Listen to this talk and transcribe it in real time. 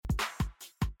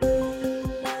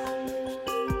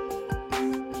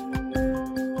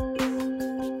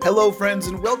Hello, friends,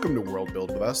 and welcome to World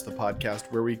Build with Us, the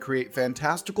podcast where we create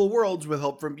fantastical worlds with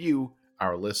help from you,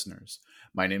 our listeners.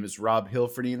 My name is Rob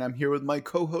Hilferty, and I'm here with my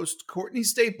co-host Courtney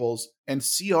Staples and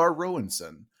C.R.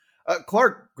 Rowanson.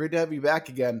 Clark, great to have you back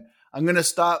again. I'm going to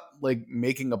stop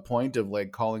making a point of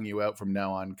calling you out from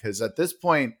now on, because at this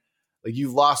point,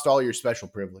 you've lost all your special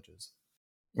privileges.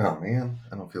 Oh, man.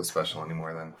 I don't feel special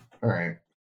anymore then. All right.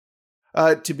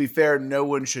 To be fair, no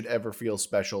one should ever feel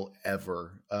special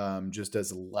ever, just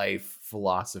as a life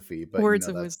philosophy. But words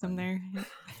of wisdom funny.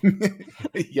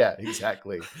 there. Yeah,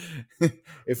 exactly.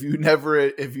 If you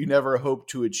never hope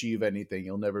to achieve anything,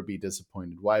 you'll never be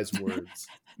disappointed. Wise words.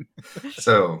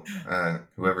 So,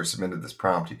 whoever submitted this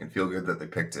prompt, you can feel good that they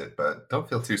picked it, but don't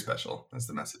feel too special. That's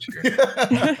the message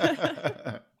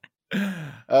here.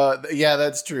 Yeah,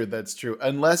 that's true. That's true.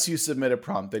 Unless you submit a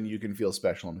prompt, then you can feel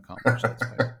special and accomplished. That's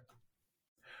fine.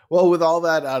 Well, with all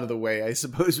that out of the way, I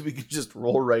suppose we can just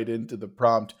roll right into the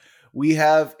prompt. We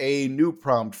have a new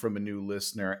prompt from a new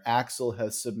listener. Axel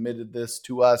has submitted this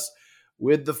to us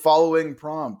with the following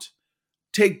prompt.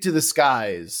 Take to the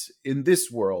skies. In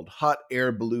this world, hot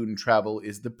air balloon travel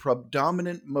is the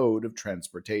predominant mode of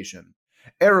transportation.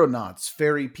 Aeronauts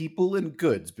ferry people and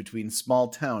goods between small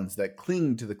towns that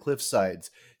cling to the cliffsides,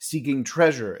 seeking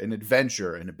treasure and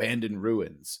adventure in abandoned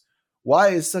ruins. Why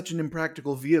is such an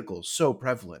impractical vehicle so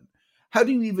prevalent? How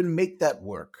do you even make that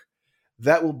work?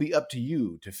 That will be up to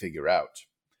you to figure out.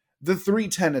 The 3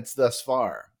 tenets thus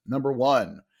far. Number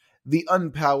 1, the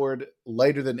unpowered,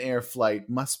 lighter-than-air flight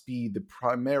must be the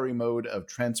primary mode of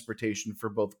transportation for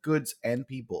both goods and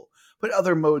people, but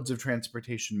other modes of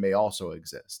transportation may also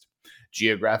exist.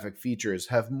 Geographic features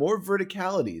have more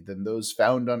verticality than those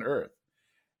found on Earth,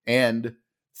 and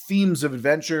themes of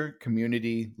adventure,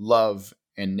 community, love,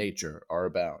 and nature are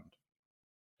abound.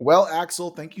 Well,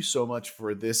 Axel, thank you so much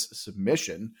for this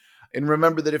submission. And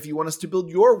remember that if you want us to build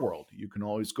your world, you can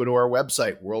always go to our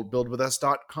website,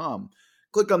 worldbuildwithus.com.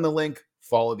 Click on the link,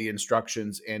 follow the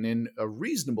instructions, and in a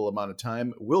reasonable amount of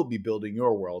time, we'll be building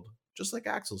your world, just like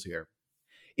Axel's here.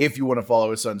 If you want to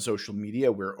follow us on social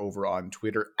media, we're over on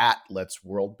Twitter at Let's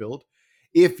World Build.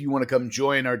 If you want to come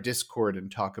join our Discord and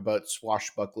talk about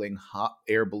swashbuckling hot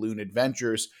air balloon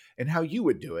adventures and how you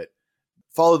would do it,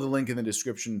 follow the link in the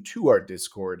description to our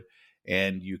Discord,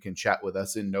 and you can chat with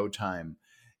us in no time.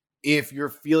 If you're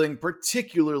feeling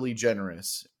particularly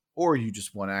generous, or you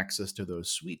just want access to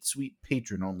those sweet, sweet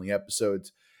patron-only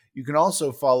episodes, you can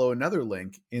also follow another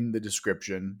link in the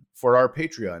description for our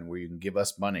Patreon, where you can give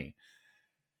us money.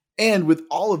 And with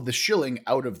all of the shilling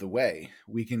out of the way,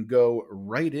 we can go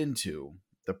right into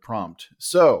the prompt.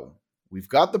 So, we've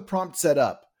got the prompt set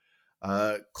up.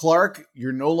 Clark,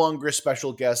 you're no longer a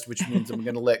special guest, which means I'm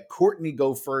going to let Courtney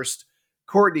go first.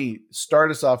 Courtney,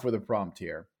 start us off with a prompt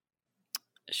here.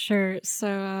 Sure.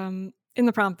 So in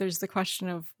the prompt, there's the question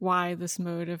of why this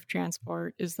mode of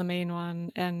transport is the main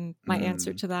one. And my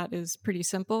answer to that is pretty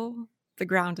simple. The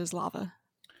ground is lava.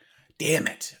 Damn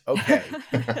it. Okay.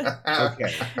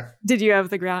 Okay. Did you have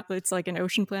the ground? It's like an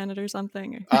ocean planet or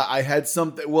something? I had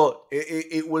something. Well,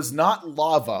 it was not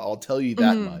lava. I'll tell you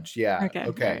that much. Yeah.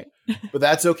 Okay. Right. But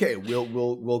that's okay.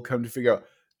 We'll come to figure out.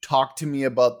 Talk to me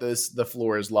about this. The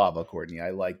floor is lava, Courtney.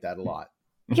 I like that a lot.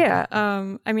 Yeah.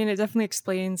 I mean, it definitely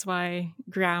explains why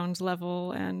ground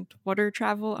level and water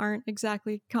travel aren't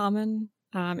exactly common.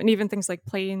 And even things like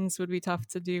planes would be tough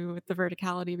to do with the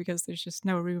verticality because there's just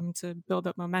no room to build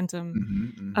up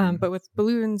momentum. But with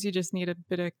balloons, you just need a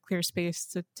bit of clear space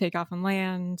to take off and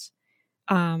land.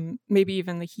 Maybe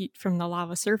even the heat from the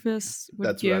lava surface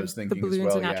would give the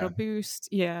balloons a natural boost.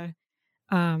 Yeah.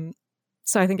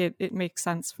 So I think it makes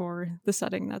sense for the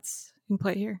setting that's in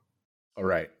play here. All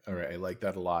right. I like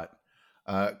that a lot.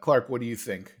 Clark, what do you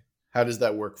think? How does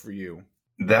that work for you?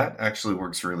 That actually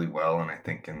works really well, and I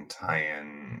think can tie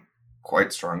in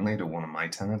quite strongly to one of my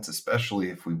tenets,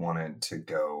 especially if we wanted to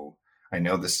go. I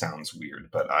know this sounds weird,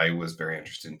 but I was very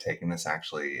interested in taking this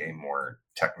actually a more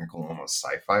technical, almost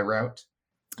sci-fi route.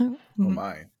 Oh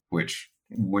my. Which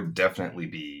would definitely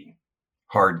be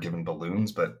hard given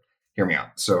balloons, but hear me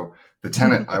out. So the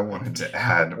tenet I wanted to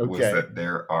add was that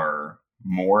there are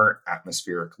more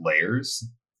atmospheric layers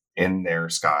in their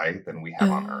sky than we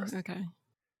have on Earth. Okay.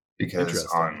 Because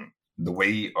on the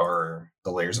way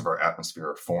the layers of our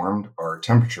atmosphere are formed are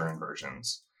temperature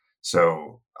inversions.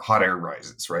 So hot air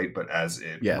rises, right? But as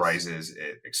it rises,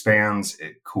 it expands,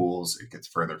 it cools, it gets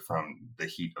further from the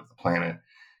heat of the planet.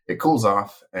 It cools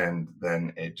off, and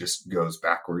then it just goes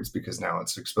backwards because now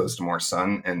it's exposed to more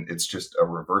sun, and it's just a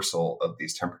reversal of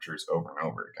these temperatures over and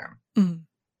over again.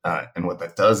 And what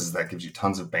that does is that gives you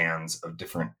tons of bands of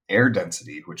different air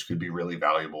density, which could be really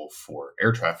valuable for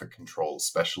air traffic control,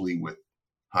 especially with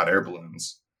hot air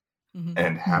balloons,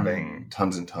 and having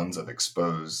tons and tons of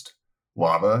exposed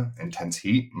lava, intense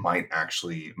heat might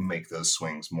actually make those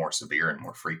swings more severe and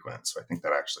more frequent. So I think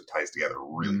that actually ties together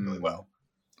really, really well.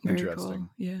 Very Interesting.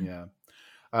 Cool.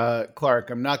 Yeah. Clark,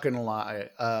 I'm not going to lie.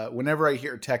 Whenever I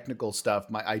hear technical stuff,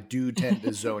 I do tend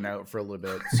to zone out for a little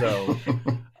bit. So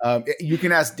you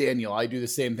can ask Daniel. I do the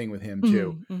same thing with him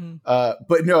too.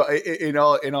 But no, in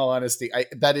all honesty,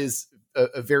 that is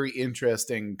a very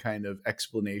interesting kind of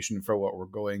explanation for what we're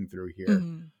going through here.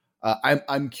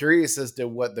 I'm curious as to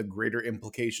what the greater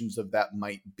implications of that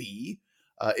might be,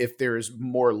 if there's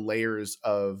more layers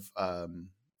of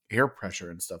air pressure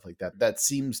and stuff like that. That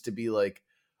seems to be like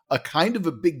a kind of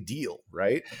a big deal,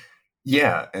 right?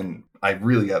 Yeah, and I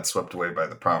really got swept away by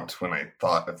the prompt when I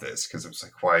thought of this, because it was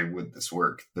like, why would this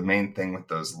work? The main thing with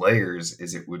those layers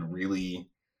is it would really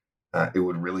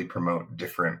promote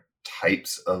different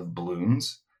types of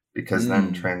balloons, because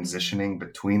then transitioning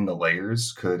between the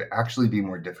layers could actually be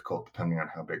more difficult depending on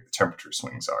how big the temperature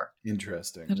swings are.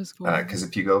 Interesting. That is cool. Because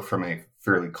if you go from a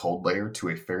fairly cold layer to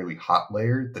a fairly hot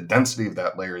layer, the density of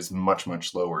that layer is much,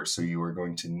 much lower. So you are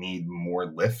going to need more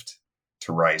lift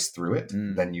to rise through it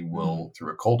than you will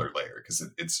through a colder layer, because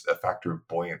it's a factor of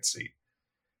buoyancy.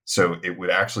 So it would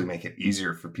actually make it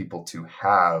easier for people to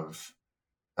have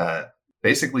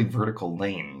basically vertical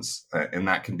lanes, and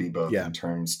that can be both in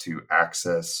terms to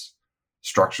access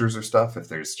structures or stuff. If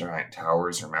there's giant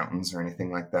towers or mountains or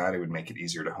anything like that, it would make it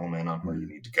easier to home in on where you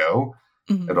need to go.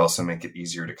 It'd also make it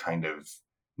easier to kind of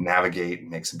navigate and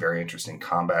make some very interesting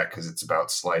combat, because it's about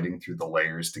sliding through the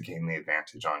layers to gain the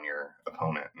advantage on your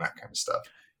opponent and that kind of stuff.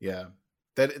 Yeah,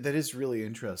 that is really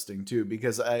interesting too,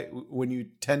 because when you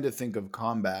tend to think of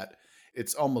combat,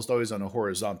 it's almost always on a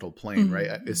horizontal plane, right?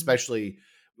 Especially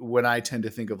when I tend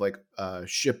to think of like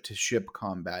ship to ship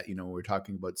combat, we're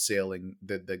talking about sailing,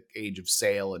 the age of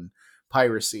sail and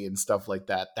piracy and stuff like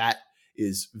that. That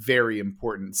is very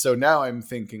important. So now I'm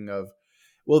thinking of,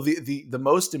 well, the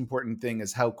most important thing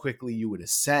is how quickly you would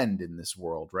ascend in this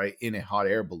world, right? In a hot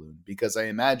air balloon, because I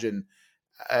imagine,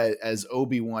 as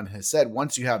Obi-Wan has said,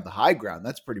 once you have the high ground,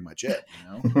 that's pretty much it,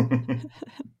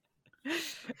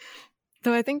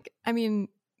 Though I mean,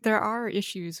 there are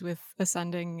issues with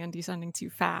ascending and descending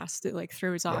too fast. It like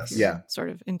throws off your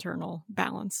sort of internal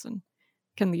balance and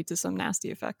can lead to some nasty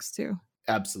effects too.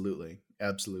 Absolutely.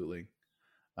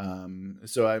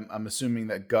 So I'm assuming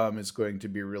that gum is going to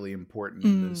be really important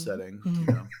in this setting.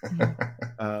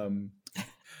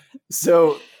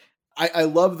 So I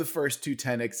love the first two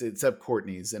tenets except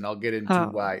Courtney's, and I'll get into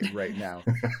why right now.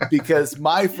 Because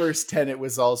my first tenet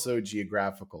was also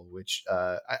geographical, which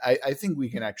I think we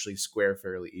can actually square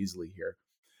fairly easily here.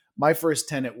 My first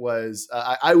tenet was,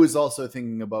 I was also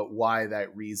thinking about why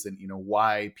that reason,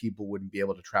 why people wouldn't be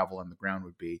able to travel on the ground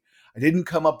would be. I didn't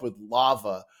come up with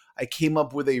lava. I came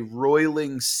up with a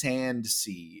roiling sand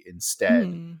sea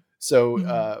instead.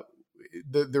 So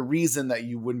the reason that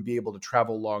you wouldn't be able to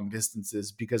travel long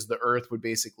distances, because the earth would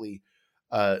basically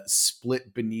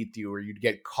split beneath you, or you'd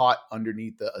get caught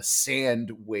underneath a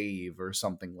sand wave or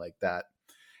something like that.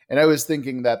 And I was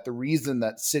thinking that the reason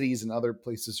that cities and other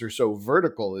places are so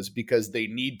vertical is because they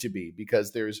need to be,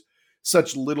 because there's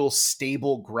such little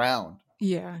stable ground.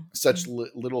 Yeah. Such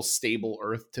little stable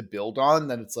earth to build on,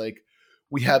 that it's like,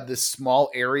 we have this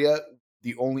small area.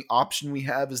 The only option we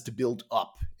have is to build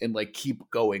up and like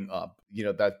keep going up.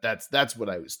 That's what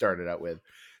I started out with.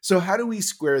 So how do we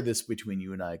square this between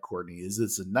you and I, Courtney? Is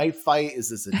this a knife fight? Is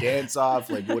this a dance off?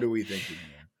 Like, what are we thinking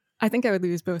here? I think I would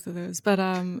lose both of those, but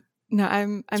no,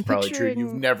 I'm it's probably true.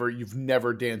 You've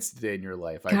never danced a day in your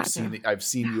life. I've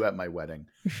seen you at my wedding.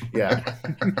 Yeah.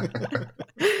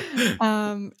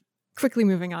 Quickly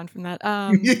moving on from that.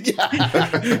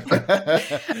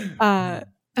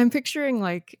 I'm picturing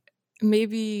like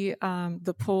maybe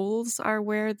the poles are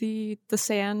where the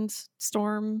sand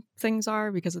storm things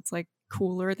are, because it's like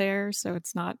cooler there, so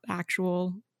it's not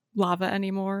actual lava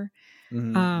anymore.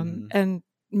 And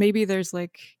maybe there's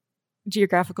like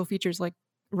geographical features like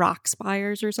rock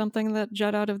spires or something that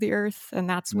jut out of the earth, and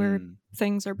that's where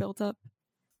things are built up.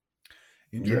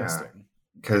 Interesting.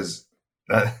 Because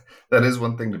that is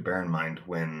one thing to bear in mind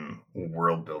when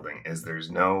world building, is there's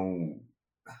no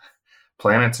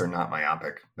planets are not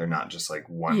myopic. They're not just like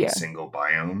one single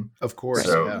biome. Of course.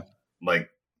 So like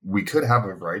we could have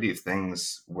a variety of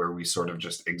things where we sort of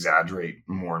just exaggerate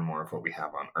more and more of what we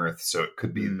have on Earth. So it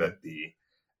could be that the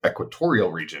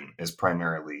equatorial region is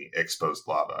primarily exposed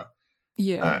lava.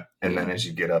 And then as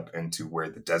you get up into where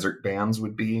the desert bands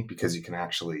would be, because you can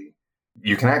actually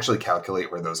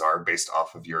calculate where those are based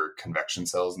off of your convection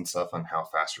cells and stuff on how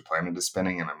fast your planet is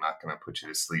spinning. And I'm not going to put you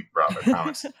to sleep, Rob, I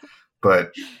promise.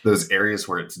 But those areas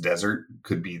where it's desert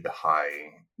could be the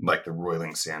high, like the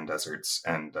roiling sand deserts.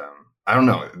 And I don't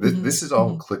know. This is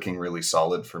all clicking really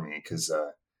solid for me because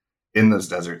in those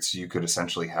deserts, you could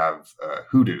essentially have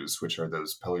hoodoos, which are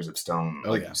those pillars of stone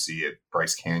you see at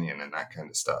Bryce Canyon and that kind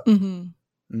of stuff.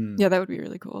 Yeah, that would be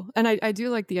really cool. And I do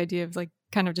like the idea of like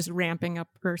kind of just ramping up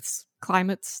Earth's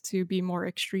climates to be more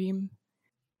extreme.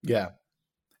 Yeah.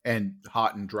 And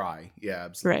hot and dry. Yeah,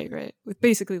 absolutely. Right. With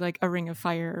basically like a ring of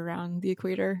fire around the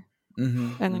equator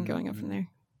and then going up from there.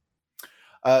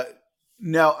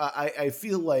 Now, I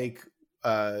feel like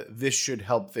this should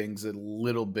help things a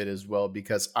little bit as well,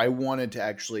 because I wanted to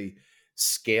actually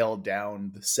scale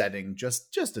down the setting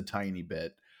just a tiny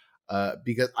bit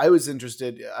because I was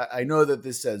interested. I know that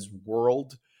this says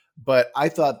world, but I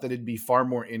thought that it'd be far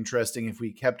more interesting if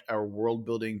we kept our world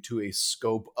building to a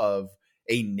scope of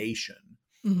a nation.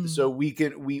 So we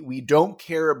don't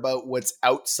care about what's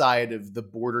outside of the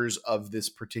borders of this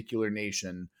particular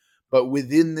nation, but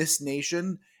within this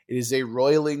nation, it is a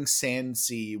roiling sand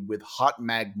sea with hot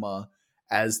magma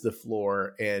as the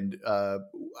floor. And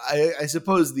I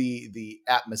suppose the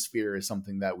atmosphere is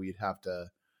something that we'd have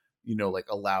to, like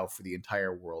allow for the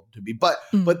entire world to be. But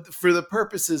for the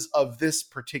purposes of this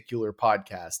particular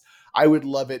podcast, I would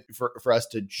love it for us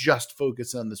to just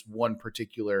focus on this one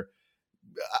particular,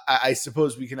 I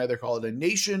suppose we can either call it a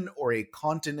nation or a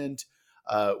continent,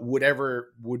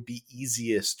 whatever would be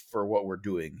easiest for what we're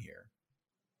doing here.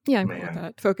 Yeah, I'm cool with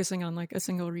that. Focusing on like a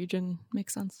single region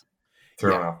makes sense.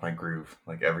 Throwing off my groove.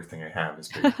 Like everything I have is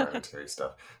big planetary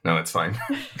stuff. No, it's fine.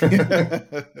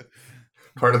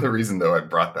 Part of the reason, though, I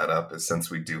brought that up is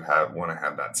since we do want to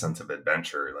have that sense of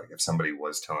adventure. Like if somebody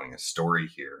was telling a story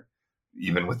here,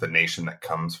 even with a nation that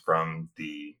comes from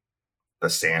the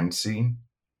sand sea,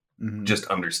 just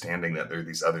understanding that there are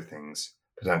these other things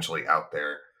potentially out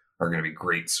there are going to be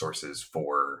great sources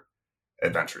for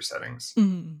adventure settings.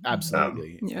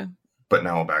 Absolutely. Yeah. But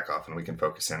now we'll back off and we can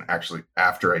focus in actually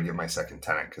after I give my second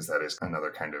tenet, because that is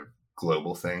another kind of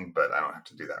global thing, but I don't have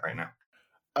to do that right now.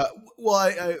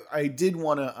 Well, I did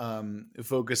want to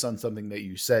focus on something that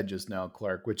you said just now,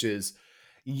 Clark, which is,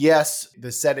 yes,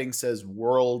 the setting says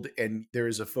world, and there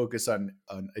is a focus on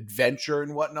adventure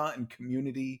and whatnot and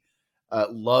community,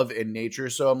 love and nature.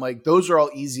 So I'm like, those are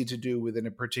all easy to do within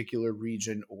a particular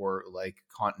region or like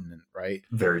continent, right?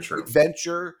 Very true.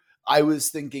 Adventure, I was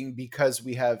thinking, because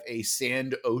we have a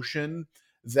sand ocean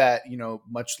that,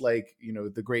 much like,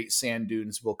 the great sand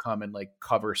dunes will come and like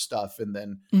cover stuff and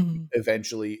then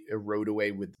eventually erode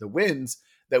away with the winds,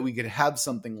 that we could have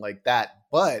something like that.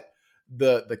 But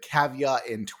the caveat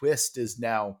and twist is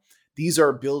now these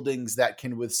are buildings that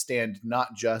can withstand not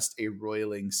just a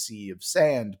roiling sea of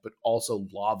sand, but also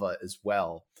lava as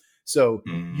well. So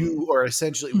you are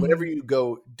essentially, whenever you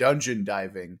go dungeon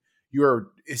diving, you're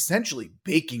essentially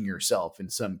baking yourself in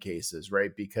some cases,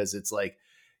 right? Because it's like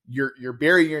you're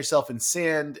burying yourself in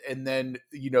sand, and then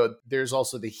there's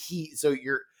also the heat. So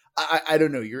I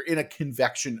don't know, you're in a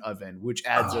convection oven, which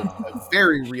adds a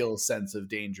very real sense of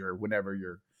danger whenever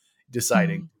you're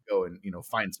deciding to go and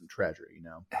find some treasure.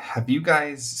 Have you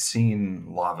guys seen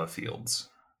lava fields?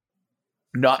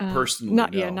 Not personally,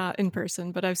 not in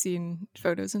person, but I've seen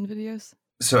photos and videos.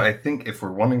 So I think if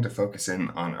we're wanting to focus in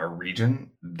on a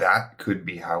region, that could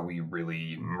be how we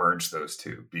really merge those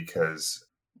two, because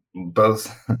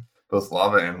both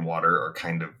lava and water are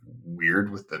kind of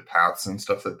weird with the paths and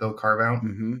stuff that they'll carve out.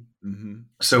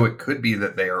 So it could be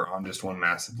that they are on just one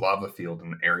massive lava field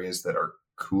in areas that are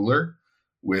cooler,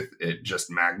 with it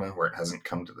just magma where it hasn't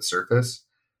come to the surface.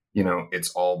 It's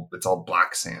all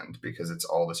black sand because it's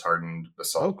all this hardened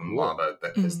basalt and lava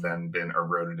that has then been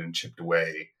eroded and chipped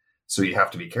away. So you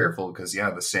have to be careful because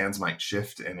the sands might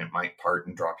shift and it might part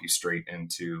and drop you straight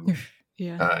into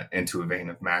into a vein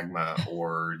of magma,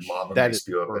 or lava may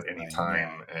spew up at any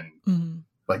time. And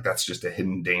like that's just a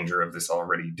hidden danger of this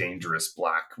already dangerous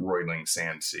black roiling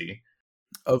sand sea.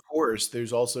 Of course,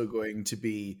 there's also going to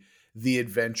be the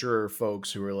adventurer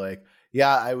folks who are like,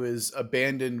 I was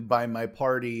abandoned by my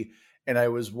party and I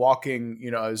was walking,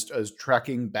 I was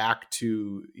trekking back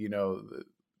to,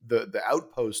 the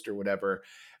outpost or whatever,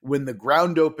 when the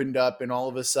ground opened up and all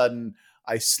of a sudden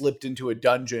I slipped into a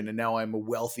dungeon and now I'm a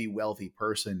wealthy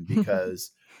person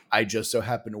because I just so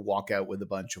happen to walk out with a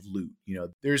bunch of loot.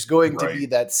 There's going to be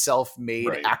that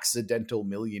self-made accidental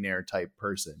millionaire type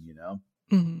person,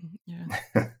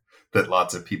 Yeah. That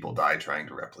lots of people die trying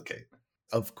to replicate.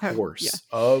 Of course.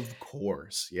 Of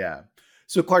course. Yeah.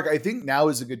 So Clark, I think now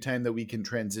is a good time that we can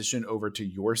transition over to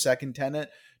your second tenet,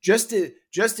 just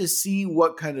to see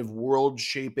what kind of world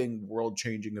shaping, world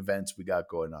changing events we got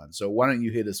going on. So why don't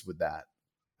you hit us with that?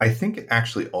 I think it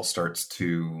actually all starts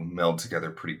to meld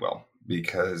together pretty well,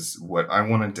 because what I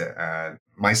wanted to add,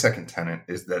 my second tenet,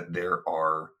 is that there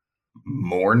are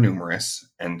more numerous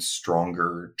and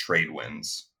stronger trade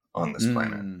winds on this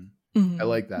planet. I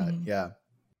like that. Yeah.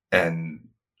 And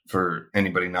for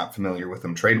anybody not familiar with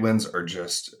them, trade winds are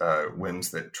just winds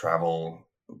that travel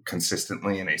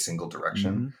consistently in a single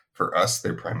direction. For us,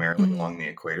 they're primarily along the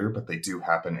equator, but they do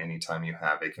happen anytime you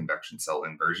have a convection cell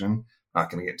inversion. Not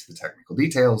going to get to the technical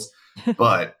details,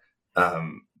 but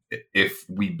if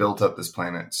we built up this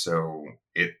planet so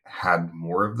it had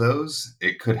more of those,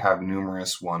 it could have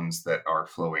numerous ones that are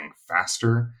flowing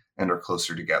faster and are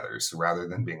closer together. So rather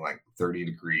than being like 30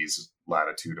 degrees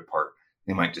latitude apart,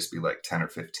 they might just be like 10 or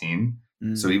 15.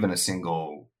 So even a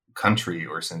single country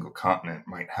or a single continent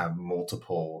might have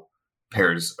multiple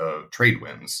pairs of trade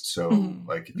winds. So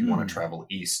like if you want to travel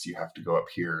east, you have to go up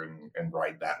here and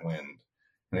ride that wind.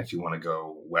 And if you want to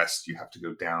go west, you have to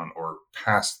go down or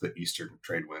past the eastern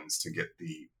trade winds to get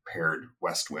the paired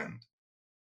west wind.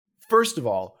 First of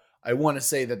all, I want to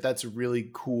say that that's a really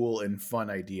cool and fun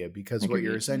idea, because what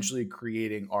you're essentially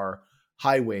creating are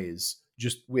highways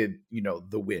just with,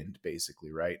 the wind,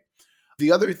 basically, right?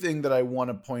 The other thing that I want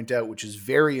to point out, which is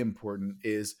very important,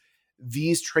 is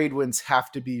these trade winds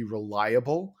have to be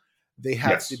reliable. They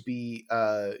have to be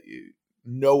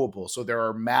knowable. So there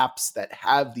are maps that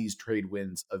have these trade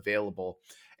winds available.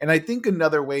 And I think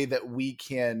another way that we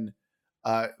can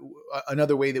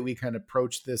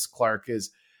approach this, Clark, is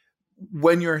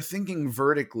when you're thinking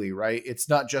vertically, right? It's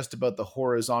not just about the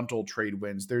horizontal trade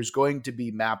winds. There's going to be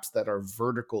maps that are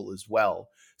vertical as well.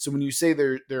 So when you say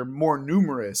they're more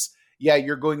numerous,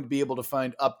 you're going to be able to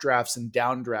find updrafts and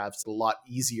downdrafts a lot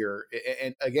easier.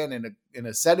 And again, in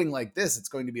a setting like this, it's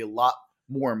going to be a lot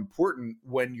more important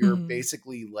when you're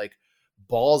basically like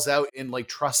balls out and like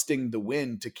trusting the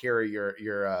wind to carry your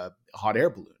hot air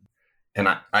balloon. And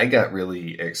I got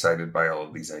really excited by all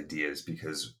of these ideas,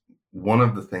 because one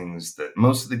of the things that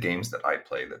most of the games that I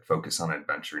play that focus on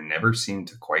adventure never seem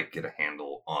to quite get a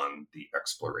handle on the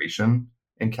exploration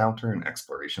encounter and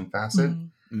exploration facet.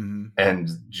 And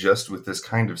just with this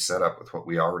kind of setup, with what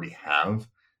we already have,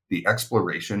 the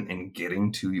exploration and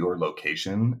getting to your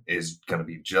location is going to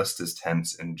be just as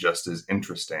tense and just as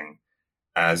interesting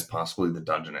as possibly the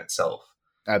dungeon itself.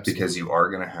 Absolutely. Because you are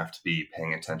going to have to be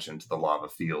paying attention to the lava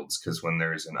fields, because when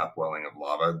there's an upwelling of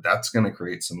lava, that's going to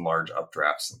create some large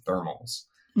updrafts and thermals.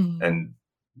 And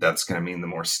that's going to mean the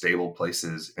more stable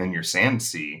places in your sand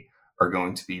sea are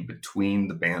going to be between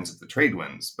the bands of the trade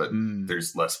winds, but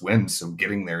there's less wind, so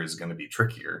getting there is going to be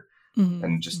trickier.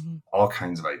 And just all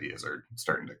kinds of ideas are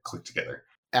starting to click together.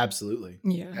 Absolutely.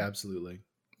 Yeah. Absolutely.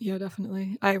 Yeah,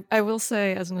 definitely. I will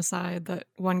say, as an aside, that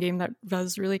one game that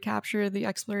does really capture the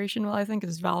exploration well, I think,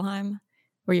 is Valheim,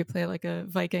 where you play like a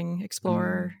Viking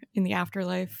explorer in the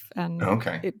afterlife. And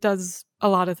it does a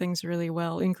lot of things really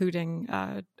well, including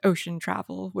ocean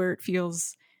travel, where it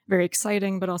feels very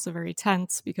exciting, but also very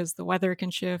tense, because the weather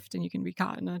can shift and you can be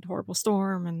caught in a horrible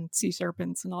storm and sea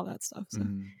serpents and all that stuff. So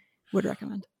would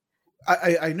recommend.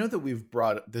 I know that we've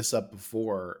brought this up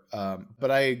before, but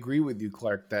I agree with you,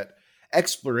 Clark, that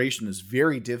exploration is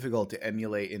very difficult to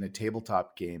emulate in a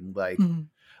tabletop game. Like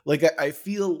I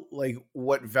feel like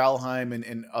what Valheim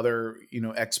and other,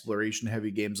 exploration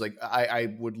heavy games, like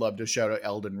I would love to shout out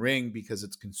Elden Ring, because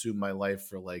it's consumed my life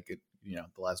for like, the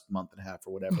last month and a half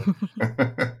or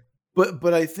whatever.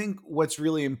 But I think what's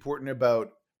really important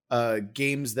about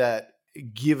games that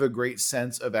give a great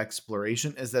sense of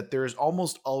exploration is that there's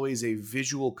almost always a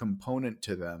visual component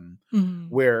to them,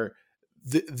 where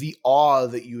the awe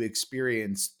that you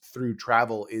experience through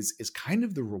travel is kind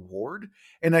of the reward.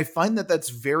 And I find that that's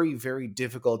very, very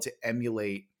difficult to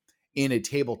emulate in a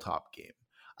tabletop game.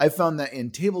 I found that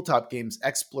in tabletop games,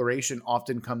 exploration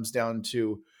often comes down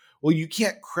to, well, you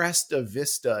can't crest a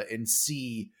vista and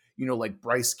see, like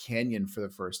Bryce Canyon for the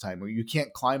first time, or you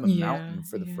can't climb a mountain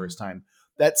for the first time.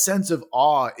 That sense of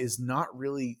awe is not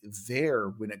really there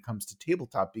when it comes to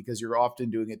tabletop, because you're often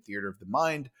doing it theater of the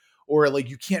mind, or like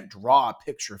you can't draw a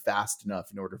picture fast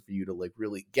enough in order for you to like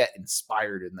really get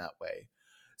inspired in that way.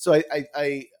 So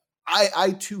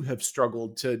I too have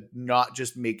struggled to not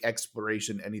just make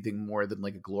exploration anything more than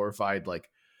like a glorified like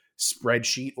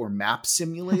spreadsheet or map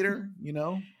simulator,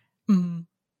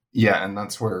 Yeah, and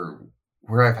that's where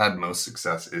I've had most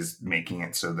success, is making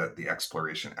it so that the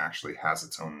exploration actually has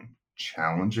its own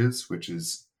challenges, which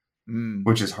is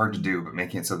hard to do, but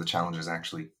making it so the challenges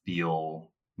actually feel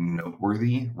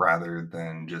noteworthy, rather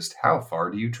than just how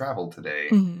far do you travel today,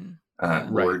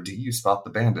 or do you spot the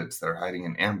bandits that are hiding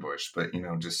in ambush, but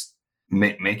just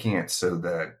making it so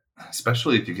that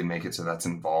especially if you can make it so that's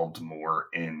involved more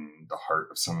in the heart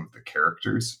of some of the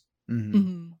characters.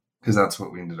 Because that's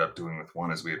what we ended up doing with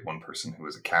one, is we had one person who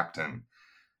was a captain.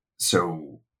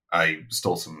 So I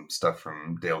stole some stuff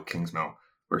from Dale Kingsmill,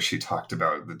 where she talked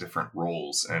about the different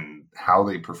roles and how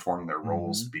they performed their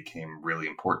roles became really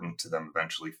important to them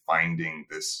eventually finding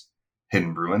this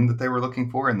hidden ruin that they were looking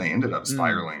for. And they ended up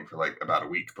spiraling for like about a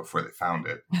week before they found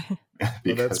it.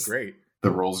 Well, that's great.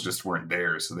 The roles just weren't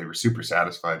there. So they were super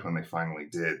satisfied when they finally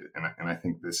did. And I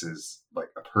think this is like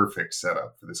a perfect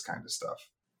setup for this kind of stuff.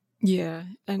 Yeah.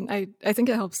 And I think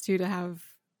it helps too to have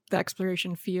the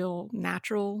exploration feel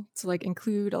natural, to like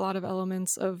include a lot of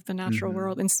elements of the natural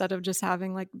world instead of just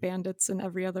having like bandits in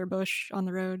every other bush on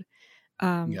the road.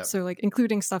 So like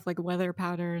including stuff like weather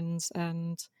patterns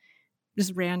and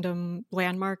just random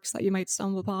landmarks that you might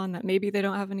stumble upon that maybe they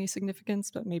don't have any significance,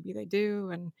 but maybe they do,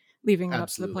 and leaving it up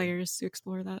to the players to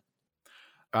explore that.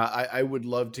 I would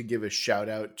love to give a shout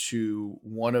out to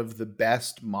one of the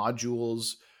best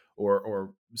modules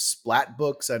or splat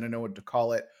books, I don't know what to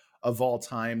call it, of all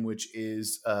time, which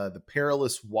is The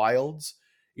Perilous Wilds.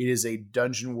 It is a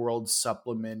Dungeon World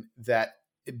supplement that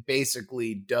it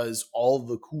basically does all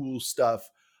the cool stuff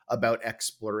about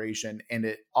exploration, and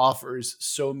it offers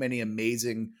so many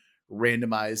amazing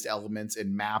randomized elements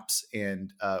and maps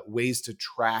and ways to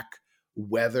track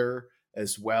weather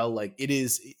as well. Like, it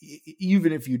is,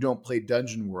 even if you don't play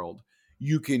Dungeon World,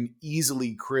 you can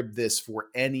easily crib this for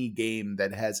any game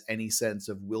that has any sense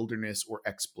of wilderness or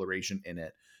exploration in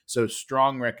it. So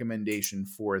strong recommendation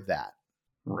for that.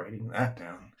 Writing that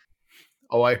down.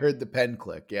 Oh, I heard the pen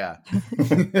click. Yeah.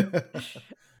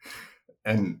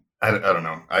 And I don't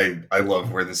know. I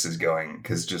love where this is going,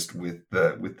 because just with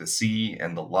the sea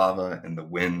and the lava and the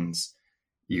winds,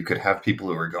 you could have people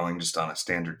who are going just on a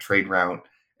standard trade route,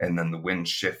 and then the winds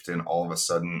shift and all of a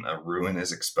sudden a ruin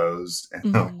is exposed.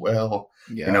 And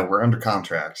we're under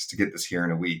contract to get this here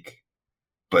in a week,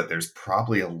 but there's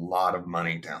probably a lot of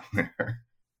money down there.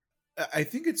 I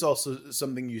think it's also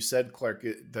something you said, Clark,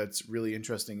 that's really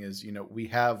interesting is, we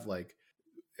have like,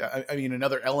 I mean,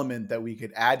 another element that we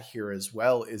could add here as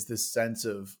well is this sense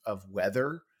of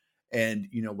weather and,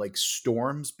 like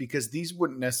storms, because these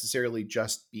wouldn't necessarily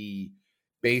just be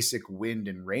basic wind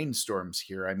and rainstorms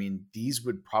here. I mean, these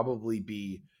would probably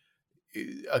be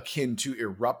akin to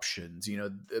eruptions,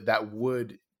 that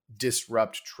would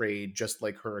disrupt trade just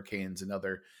like hurricanes and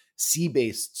other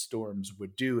sea-based storms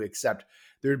would do, except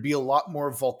there'd be a lot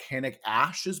more volcanic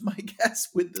ash is my guess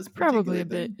with this. Probably a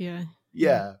bit. Yeah.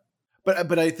 Yeah.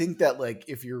 But I think that like,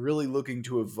 if you're really looking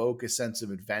to evoke a sense of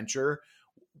adventure,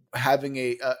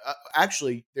 having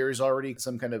actually there's already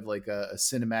some kind of like a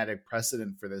cinematic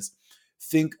precedent for this.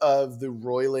 Think of the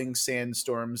roiling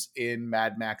sandstorms in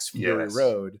Mad Max Fury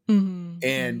Road.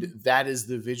 And that is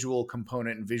the visual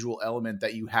component and visual element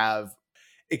that you have,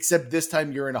 except this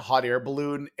time you're in a hot air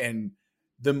balloon. And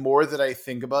the more that I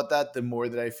think about that, the more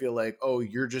that I feel like, oh,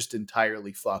 you're just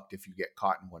entirely fucked if you get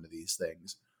caught in one of these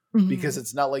things. Because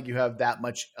it's not like you have that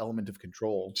much element of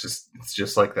control. It's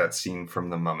just like that scene from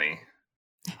The Mummy.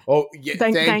 Oh, yeah.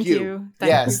 Thank you.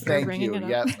 Thank you.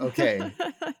 Yeah. Okay.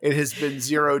 It has been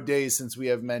 0 days since we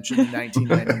have mentioned the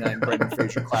 1999 Brendan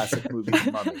Fraser classic movie,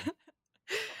 The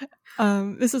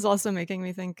Mummy. This is also making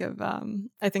me think of,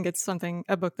 I think it's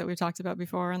a book that we talked about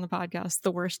before on the podcast,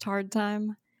 The Worst Hard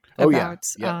Time.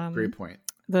 Great point.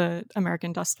 The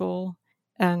American Dust Bowl.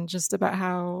 And just about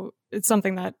how it's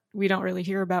something that we don't really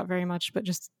hear about very much, but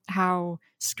just how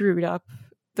screwed up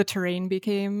the terrain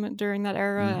became during that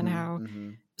era, and how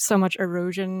so much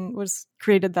erosion was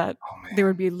created that there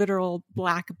would be literal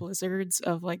black blizzards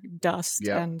of like dust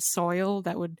and soil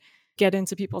that would get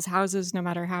into people's houses, no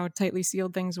matter how tightly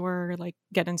sealed things were, like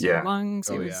get into your lungs.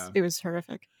 It was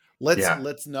horrific.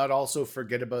 Let's not also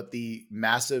forget about the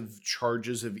massive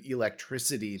charges of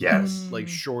electricity that like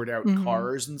short out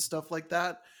cars and stuff like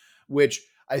that, which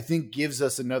I think gives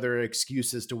us another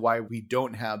excuse as to why we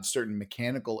don't have certain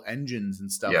mechanical engines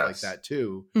and stuff like that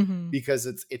too, because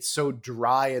it's so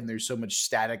dry and there's so much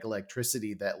static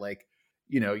electricity that like,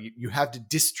 you have to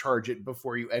discharge it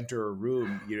before you enter a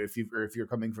room, if you're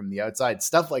coming from the outside,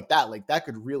 stuff like that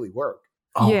could really work.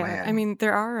 Man. I mean,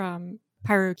 there are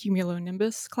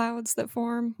pyrocumulonimbus clouds that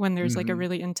form when there's like a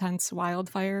really intense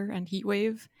wildfire and heat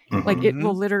wave. Like it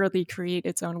will literally create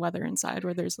its own weather inside,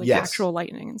 where there's like actual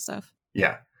lightning and stuff.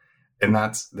 Yeah. And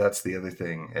that's the other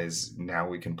thing, is now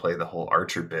we can play the whole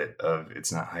Archer bit of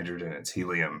it's not hydrogen, it's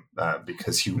helium,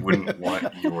 because you wouldn't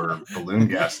want your balloon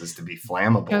gases to be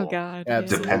flammable,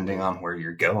 depending on where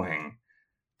you're going.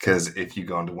 Because if you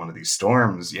go into one of these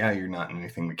storms, you're not in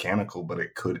anything mechanical, but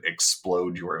it could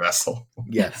explode your vessel.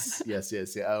 Yes.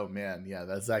 Oh man, yeah,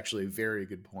 that's actually a very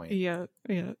good point. Yeah,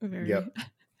 very. Yep.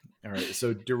 All right,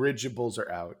 so dirigibles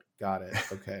are out. Got it.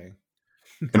 Okay.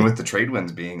 And with the trade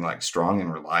winds being like strong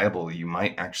and reliable, you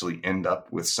might actually end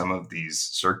up with some of these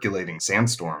circulating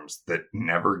sandstorms that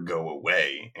never go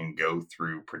away and go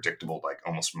through predictable, like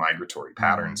almost migratory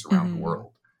patterns around the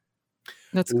world.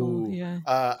 That's cool. Yeah.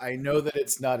 I know that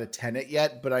it's not a tenet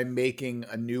yet, but I'm making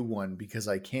a new one because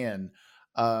I can.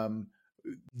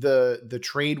 The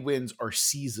trade winds are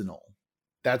seasonal.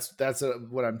 That's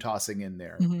what I'm tossing in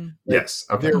there. Mm-hmm. Yes.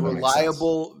 Okay. They're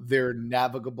reliable, they're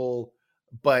navigable,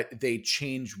 but they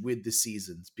change with the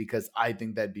seasons, because I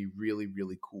think that'd be really,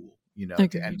 really cool,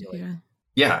 to emulate.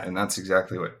 Yeah, and that's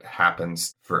exactly what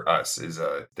happens for us is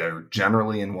they're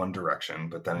generally in one direction,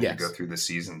 but then as you go through the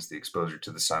seasons, the exposure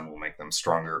to the sun will make them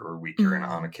stronger or weaker, and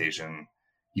on occasion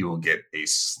you will get a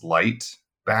slight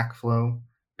backflow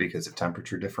because of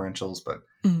temperature differentials, but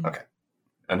okay,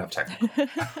 enough technical.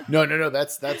 No,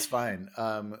 that's fine.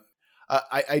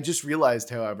 I just realized,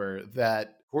 however,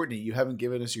 that Courtney, you haven't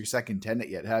given us your second tenet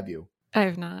yet, have you? I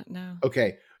have not, no.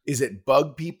 Okay. Is it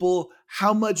bug people?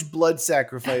 How much blood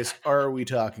sacrifice are we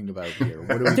talking about here?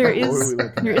 There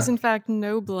is in fact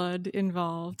no blood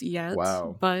involved yet.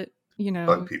 Wow. But,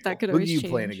 that could always change. Look at you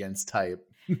playing against type.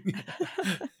 She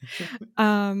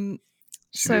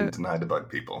didn't deny the bug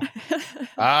people.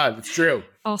 That's true.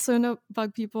 Also no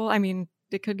bug people. I mean,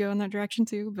 it could go in that direction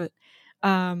too, but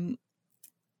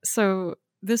so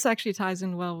this actually ties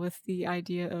in well with the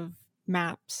idea of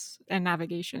maps and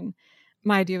navigation.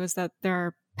 My idea was that there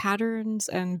are patterns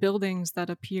and buildings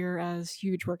that appear as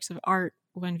huge works of art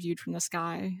when viewed from the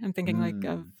sky. I'm thinking like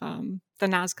of the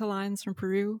Nazca lines from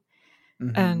Peru,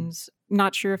 and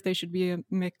not sure if they should be a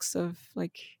mix of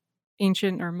like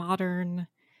ancient or modern.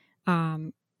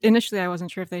 Initially, I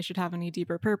wasn't sure if they should have any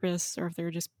deeper purpose or if they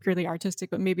were just purely artistic,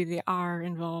 but maybe they are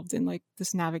involved in like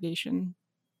this navigation,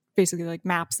 basically like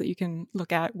maps that you can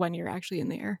look at when you're actually in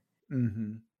the air.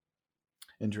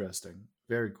 Interesting.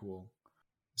 Very cool.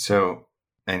 So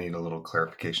I need a little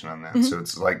clarification on that. So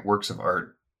it's like works of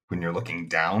art when you're looking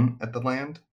down at the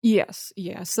land? Yes.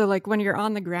 Yeah. So like when you're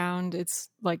on the ground, it's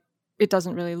like it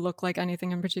doesn't really look like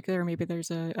anything in particular. Maybe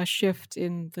there's a shift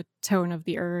in the tone of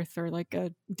the earth, or like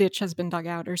a ditch has been dug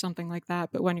out or something like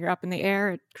that. But when you're up in the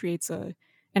air, it creates an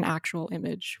actual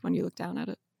image when you look down at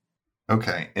it.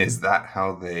 Okay. Is that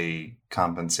how they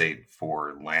compensate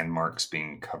for landmarks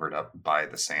being covered up by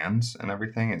the sands and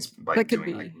everything? It's by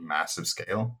doing like massive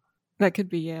scale? That could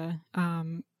be, yeah.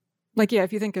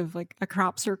 If you think of like a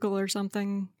crop circle or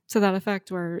something to that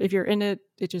effect, where if you're in it,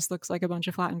 it just looks like a bunch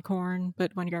of flattened corn.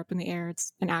 But when you're up in the air,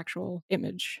 it's an actual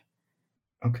image.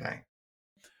 Okay.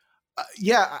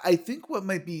 I think what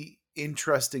might be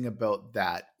interesting about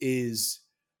that is,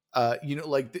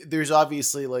 there's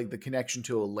obviously like the connection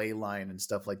to a ley line and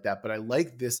stuff like that. But I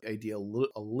like this idea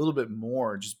a little bit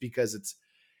more, just because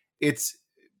it's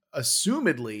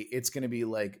assumedly it's going to be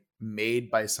like made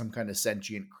by some kind of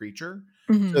sentient creature.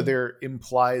 So there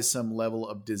implies some level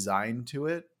of design to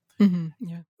it.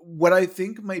 Yeah. What I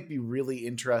think might be really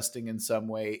interesting in some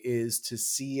way is to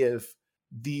see if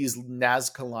these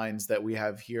Nazca lines that we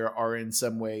have here are in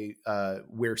some way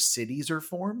where cities are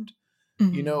formed,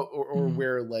 or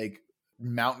where like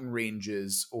mountain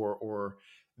ranges or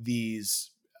these,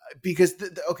 because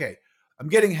okay, I'm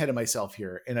getting ahead of myself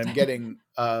here, and I'm getting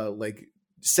like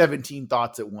 17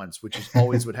 thoughts at once, which is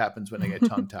always what happens when I get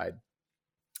tongue-tied.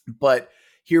 But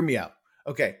hear me out.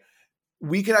 Okay.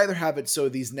 We could either have it so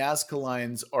these Nazca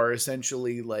lines are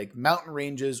essentially like mountain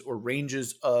ranges or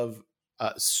ranges of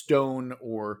stone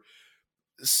or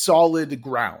solid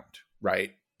ground,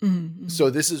 right?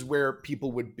 So this is where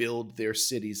people would build their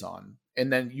cities on.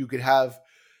 And then you could have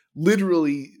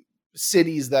literally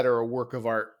cities that are a work of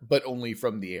art, but only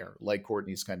from the air, like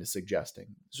Courtney's kind of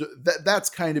suggesting. So that's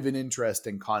kind of an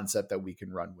interesting concept that we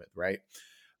can run with, right?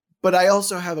 But I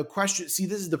also have a question. See,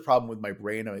 this is the problem with my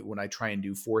brain when I try and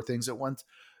do 4 things at once.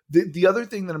 The other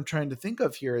thing that I'm trying to think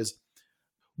of here is,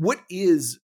 what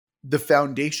is the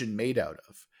foundation made out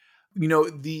of?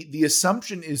 The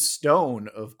assumption is stone,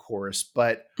 of course,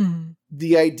 but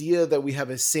the idea that we have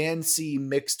a sand sea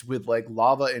mixed with like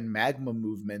lava and magma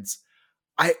movements,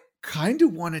 I kind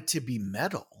of want it to be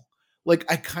metal. Like,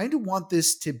 I kind of want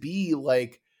this to be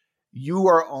like you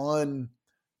are on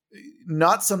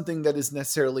not something that is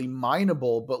necessarily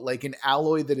mineable, but like an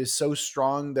alloy that is so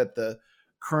strong that the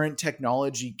current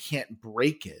technology can't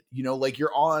break it. Like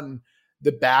you're on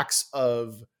the backs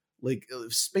of like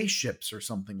spaceships or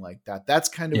something like that. That's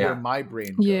kind of where my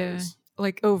brain goes. Yeah,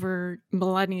 like over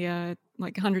millennia,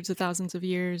 like hundreds of thousands of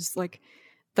years, like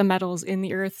the metals in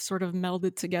the earth sort of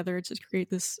melded together to create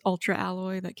this ultra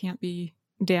alloy that can't be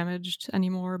damaged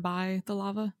anymore by the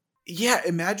lava. Yeah,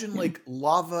 imagine like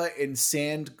lava and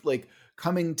sand like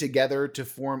coming together to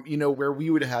form, where we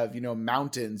would have,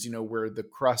 mountains, where the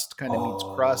crust kind of meets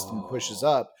crust and pushes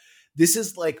up. This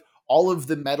is like all of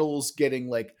the metals getting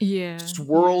like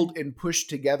swirled and pushed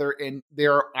together, and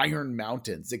there are iron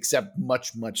mountains, except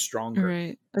much, much stronger.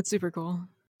 Right. That's super cool.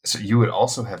 So you would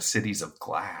also have cities of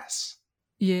glass.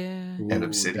 Yeah. And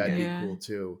obsidian. That'd be cool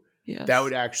too. Yes. That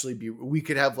would actually be, we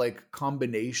could have like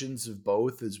combinations of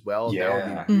both as well. Yeah.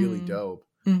 That would be really dope.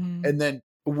 Mm-hmm. And then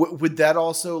would that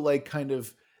also like kind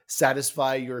of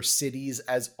satisfy your cities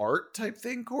as art type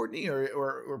thing, Courtney,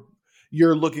 or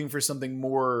you're looking for something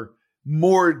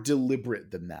more deliberate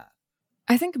than that?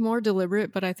 I think more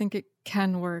deliberate, but I think it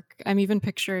can work. I'm even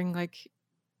picturing like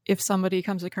if somebody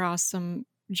comes across some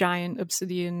giant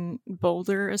obsidian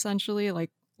boulder, essentially, like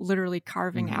literally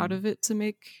carving out of it to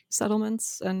make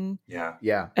settlements and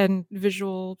and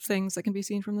visual things that can be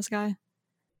seen from the sky.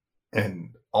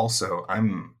 And also,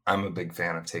 I'm a big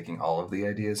fan of taking all of the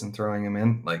ideas and throwing them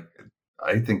in. Like,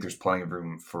 I think there's plenty of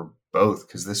room for both,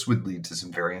 because this would lead to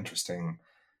some very interesting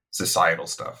societal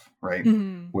stuff, right?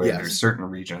 Mm-hmm. Where there's certain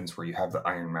regions where you have the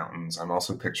Iron Mountains. I'm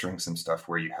also picturing some stuff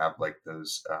where you have like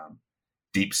those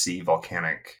deep sea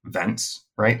volcanic vents,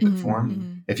 right, that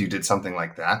form. If you did something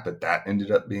like that, but that ended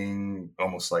up being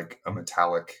almost like a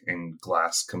metallic and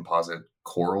glass composite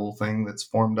coral thing that's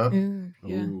formed up.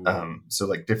 So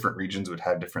like different regions would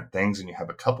have different things, and you have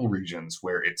a couple regions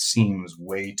where it seems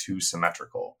way too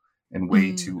symmetrical and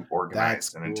way too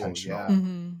organized and intentional.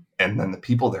 And then the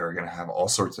people there are going to have all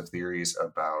sorts of theories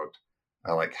about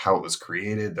like how it was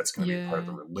created. That's going to be part of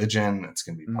the religion. That's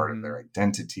going to be part of their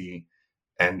identity.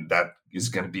 And that is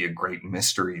going to be a great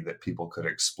mystery that people could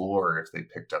explore if they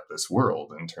picked up this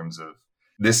world, in terms of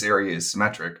this area is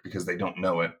symmetric because they don't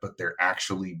know it, but they're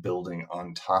actually building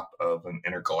on top of an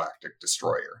intergalactic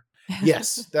destroyer.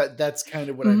 Yes, that's kind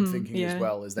of what I'm thinking as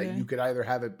well, is that you could either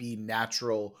have it be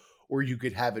natural, or you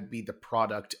could have it be the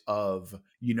product of,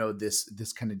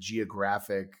 this kind of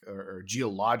geographic or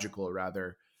geological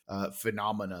rather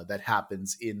phenomena that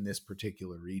happens in this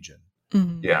particular region.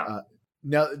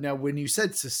 Now, when you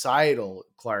said societal,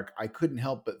 Clark, I couldn't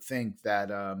help but think that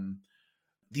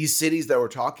these cities that we're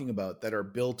talking about that are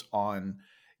built on,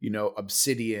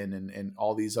 obsidian and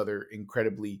all these other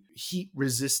incredibly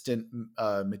heat-resistant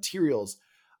materials,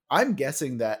 I'm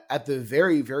guessing that at the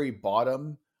very, very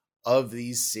bottom of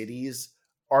these cities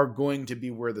are going to be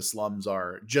where the slums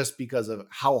are, just because of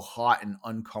how hot and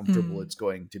uncomfortable it's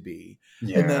going to be.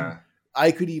 And then I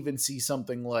could even see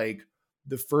something like,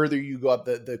 the further you go up,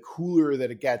 the cooler that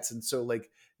it gets. And so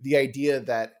like the idea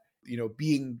that,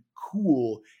 being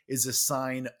cool is a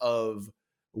sign of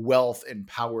wealth and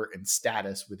power and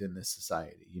status within this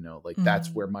society,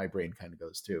 that's where my brain kind of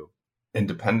goes too. And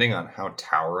depending on how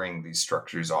towering these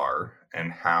structures are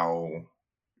and how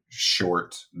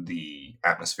short the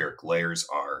atmospheric layers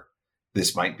are,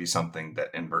 this might be something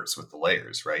that inverts with the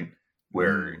layers, right?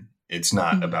 Where it's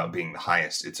not about being the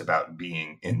highest, it's about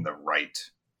being in the right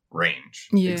range.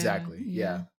 Exactly.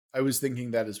 Yeah. I was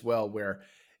thinking that as well, where,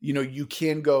 you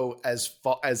can go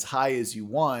as high as you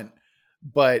want,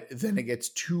 but then it gets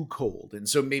too cold. And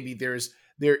so maybe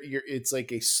it's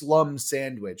like a slum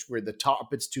sandwich where the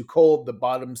top it's too cold, the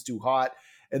bottom's too hot.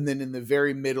 And then in the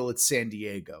very middle, it's San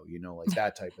Diego, like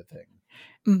that type of thing.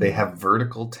 They have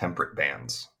vertical temperate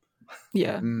bands.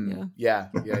 Yeah.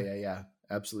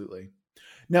 Absolutely.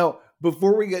 Now,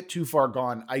 before we get too far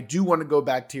gone, I do want to go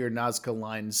back to your Nazca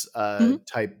Lines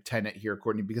type tenet here,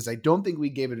 Courtney, because I don't think we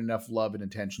gave it enough love and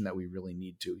attention that we really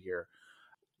need to here.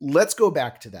 Let's go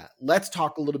back to that. Let's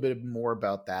talk a little bit more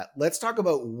about that. Let's talk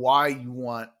about why you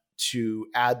want to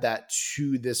add that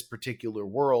to this particular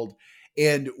world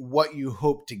and what you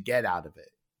hope to get out of it.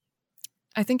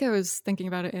 I think I was thinking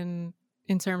about it in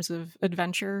terms of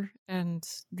adventure and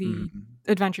the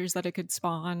adventures that it could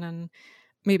spawn, and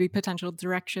maybe potential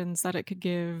directions that it could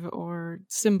give, or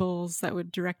symbols that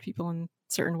would direct people in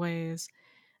certain ways,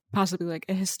 possibly like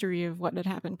a history of what had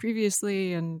happened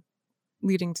previously and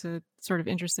leading to sort of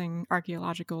interesting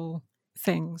archaeological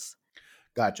things.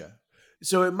 Gotcha.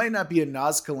 So it might not be a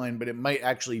Nazca line, but it might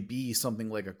actually be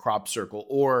something like a crop circle,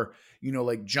 or,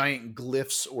 like giant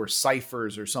glyphs or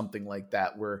ciphers or something like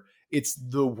that, where it's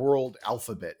the world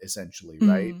alphabet essentially,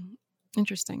 right?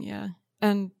 Interesting. Yeah.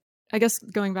 And I guess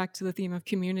going back to the theme of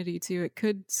community too, it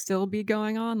could still be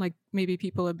going on. Like maybe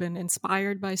people have been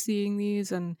inspired by seeing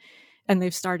these and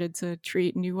they've started to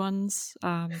create new ones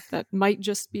that might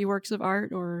just be works of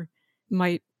art, or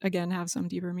might again have some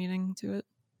deeper meaning to it.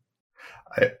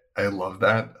 I love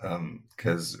that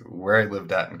because where I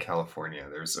lived at in California,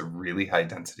 there's a really high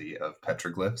density of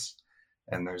petroglyphs,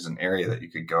 and there's an area that you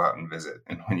could go out and visit.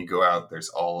 And when you go out, there's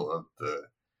all of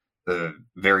the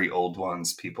very old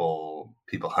ones, people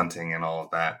hunting and all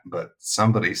of that. But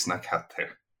somebody snuck out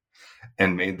there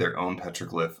and made their own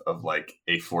petroglyph of like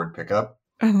a Ford pickup.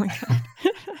 Oh my god.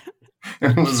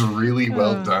 It was really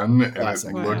well done, and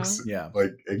classic. It looks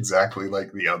like exactly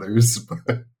like the others,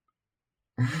 but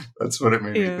that's what it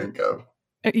made me think of.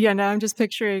 Yeah, now I'm just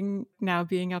picturing now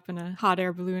being up in a hot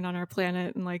air balloon on our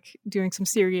planet and like doing some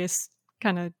serious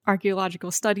kind of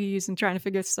archaeological studies and trying to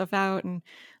figure stuff out and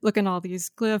looking at all these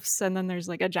glyphs, and then there's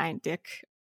like a giant dick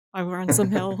over on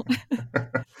some hill.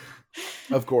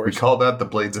 Of course. We call that the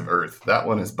Blades of Earth. That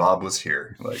one is Bob was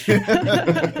here. Like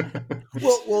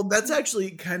well, that's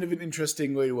actually kind of an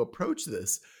interesting way to approach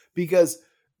this, because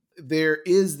there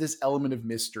is this element of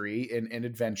mystery and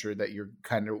adventure that you're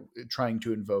kind of trying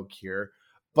to invoke here.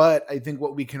 But I think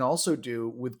what we can also do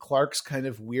with Clark's kind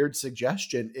of weird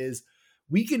suggestion is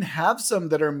we can have some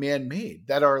that are man-made,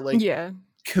 that are like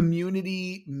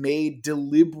community-made,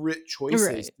 deliberate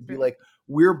choices to be like,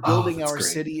 we're building our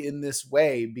city in this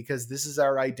way because this is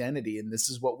our identity and this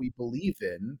is what we believe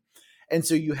in. And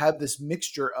so you have this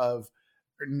mixture of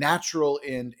natural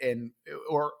and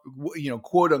or, you know,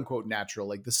 quote unquote natural,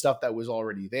 like the stuff that was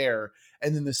already there,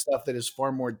 and then the stuff that is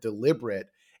far more deliberate.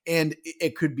 And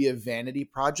it could be a vanity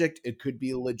project. It could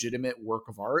be a legitimate work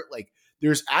of art. Like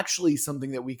there's actually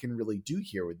something that we can really do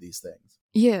here with these things.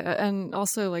 Yeah. And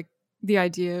also like the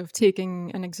idea of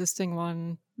taking an existing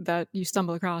one that you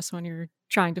stumble across when you're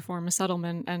trying to form a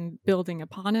settlement and building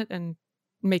upon it and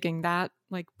making that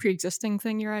like pre-existing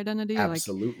thing your identity.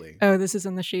 Absolutely. Like, oh, this is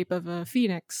in the shape of a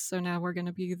phoenix, so now we're going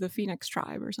to be the Phoenix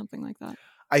tribe or something like that.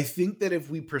 I think that if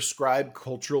we prescribe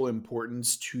cultural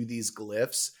importance to these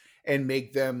glyphs and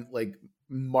make them like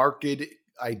marked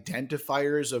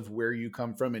identifiers of where you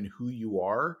come from and who you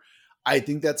are, I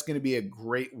think that's going to be a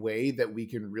great way that we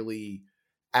can really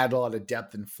add a lot of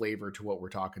depth and flavor to what we're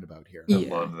talking about here. I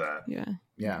love that.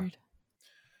 Yeah. Agreed.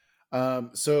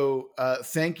 So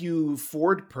thank you,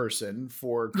 Ford person,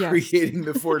 for creating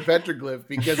the Ford petroglyph,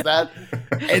 because that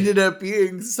ended up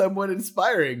being somewhat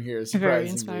inspiring here.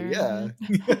 Surprisingly. Very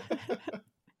inspiring.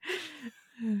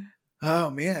 Yeah. Oh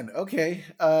man. Okay.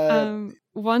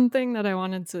 One thing that I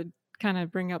wanted to kind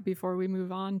of bring up before we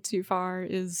move on too far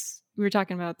is we were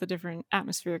talking about the different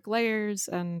atmospheric layers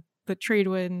and the trade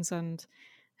winds and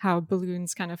how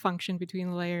balloons kind of function between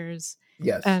the layers.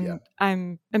 Yes. And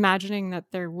I'm imagining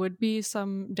that there would be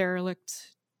some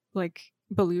derelict like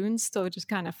balloons still just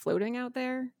kind of floating out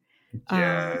there.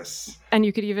 Yes. And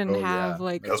you could even have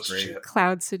like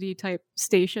Cloud City type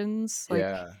stations like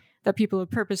that people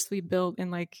have purposely built in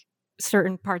like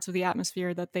certain parts of the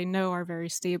atmosphere that they know are very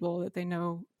stable, that they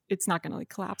know it's not going to like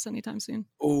collapse anytime soon.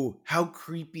 Oh, how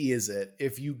creepy is it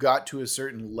if you got to a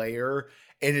certain layer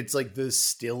and it's like the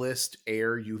stillest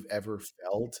air you've ever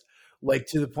felt, like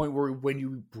to the point where when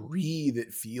you breathe,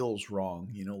 it feels wrong,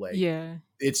 you know, like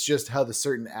it's just how the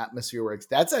certain atmosphere works.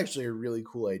 That's actually a really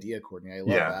cool idea, Courtney. I love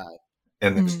that.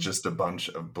 And there's just a bunch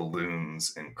of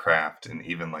balloons and craft and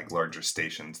even like larger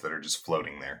stations that are just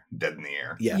floating there, dead in the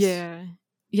air. Yes.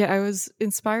 Yeah. I was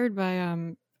inspired by,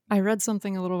 I read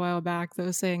something a little while back that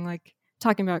was saying like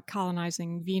talking about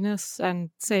colonizing Venus and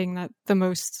saying that the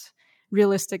most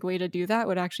realistic way to do that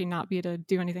would actually not be to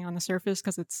do anything on the surface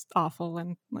because it's awful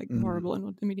and like horrible and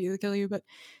would immediately kill you, but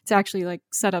to actually like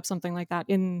set up something like that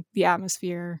in the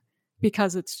atmosphere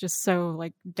because it's just so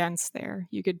like dense there.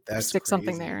 You could stick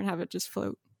something there and have it just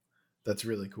float. That's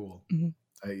really cool.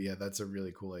 Mm-hmm. That's a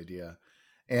really cool idea.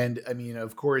 And I mean,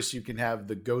 of course, you can have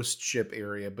the ghost ship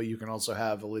area, but you can also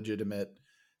have a legitimate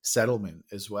settlement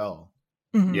as well.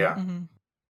 Mm-hmm. Yeah. Mm-hmm.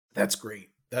 That's great.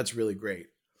 That's really great.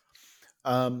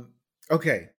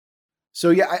 Okay. So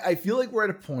yeah, I feel like we're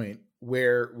at a point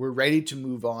where we're ready to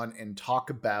move on and talk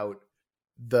about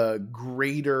the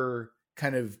greater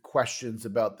kind of questions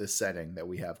about this setting that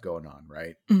we have going on,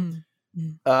 right?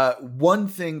 Mm-hmm. One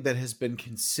thing that has been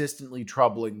consistently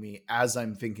troubling me as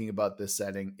I'm thinking about this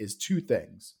setting is two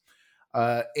things.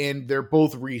 And they're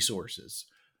both resources.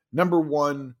 Number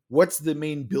one, what's the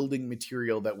main building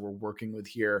material that we're working with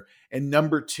here? And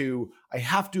number two, I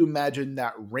have to imagine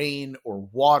that rain or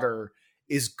water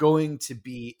is going to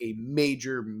be a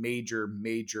major, major,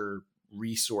 major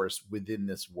resource within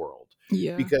this world.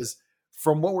 Yeah. Because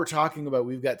from what we're talking about,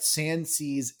 we've got sand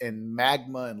seas and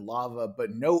magma and lava,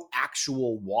 but no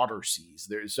actual water seas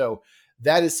there. So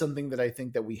that is something that I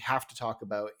think that we have to talk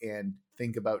about and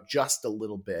think about just a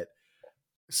little bit.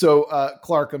 So,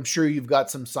 Clark, I'm sure you've got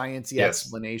some sciencey Yes.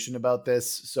 explanation about this.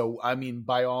 So, I mean,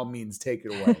 by all means, take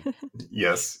it away.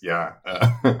 Yes, yeah.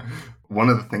 One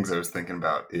of the things I was thinking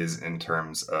about is in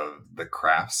terms of the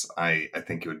crafts. I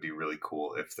think it would be really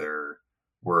cool if there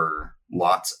were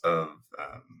lots of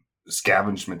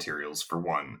scavenged materials for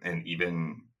one, and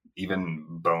even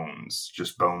bones,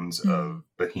 just bones of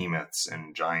behemoths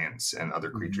and giants and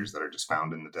other creatures that are just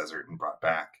found in the desert and brought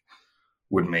back,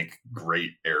 would make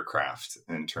great aircraft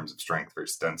in terms of strength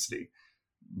versus density.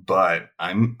 But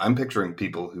I'm picturing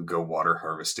people who go water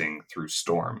harvesting through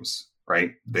storms,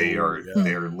 right? They are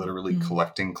literally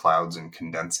collecting clouds and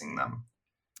condensing them.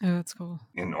 Oh, that's cool.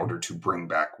 In order to bring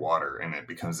back water. And it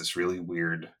becomes this really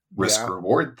weird risk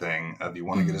reward thing of you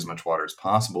want to get as much water as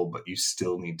possible, but you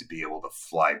still need to be able to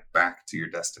fly back to your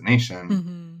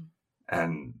destination.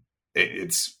 And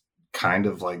it's kind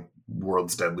of like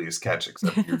World's Deadliest Catch,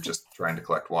 except you're just trying to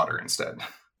collect water instead.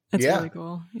 That's really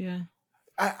cool. Yeah.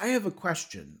 I have a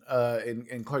question,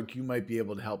 and Clark, you might be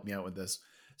able to help me out with this.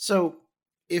 So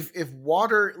if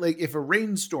water, like if a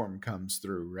rainstorm comes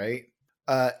through, right?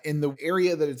 In the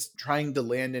area that it's trying to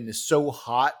land in is so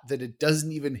hot that it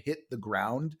doesn't even hit the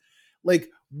ground. Like,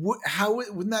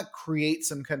 wouldn't that create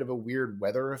some kind of a weird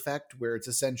weather effect where it's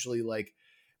essentially like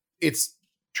it's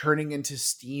turning into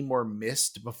steam or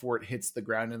mist before it hits the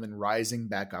ground and then rising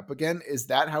back up again? Is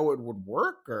that how it would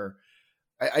work? Or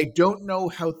I don't know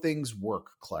how things work,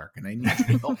 Clark, and I need you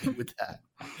to help me with that.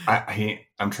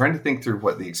 I'm trying to think through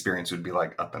what the experience would be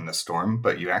like up in the storm,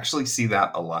 but you actually see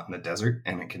that a lot in the desert,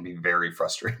 and it can be very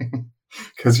frustrating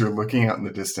because you're looking out in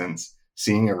the distance,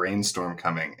 seeing a rainstorm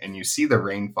coming, and you see the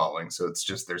rain falling. So it's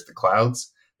just, there's the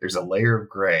clouds, there's a layer of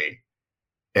gray,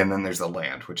 and then there's the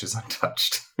land, which is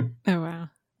untouched. Oh, wow.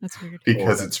 That's weird.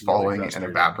 Because it's falling and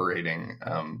evaporating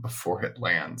before it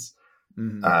lands.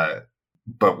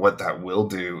 But what that will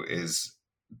do is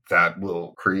that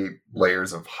will create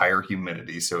layers of higher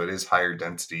humidity. So it is higher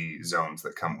density zones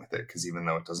that come with it, because even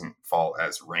though it doesn't fall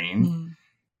as rain,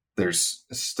 there's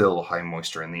still high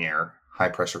moisture in the air, high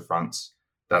pressure fronts.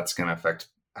 That's going to affect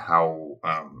how,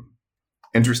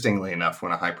 interestingly enough,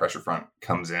 when a high pressure front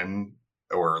comes in,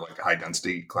 or like a high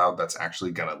density cloud, that's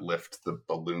actually going to lift the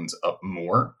balloons up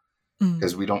more,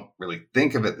 because we don't really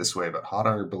think of it this way, but hot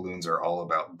air balloons are all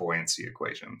about buoyancy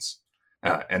equations.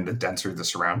 And the denser the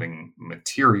surrounding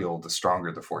material, the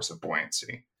stronger the force of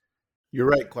buoyancy. You're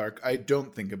right, Clark. I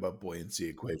don't think about buoyancy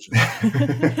equations.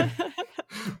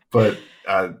 But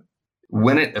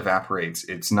when it evaporates,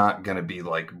 it's not going to be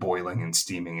like boiling and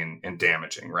steaming and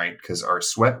damaging, right? Because our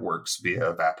sweat works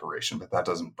via evaporation, but that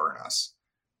doesn't burn us.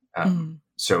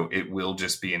 So it will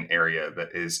just be an area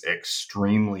that is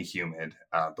extremely humid.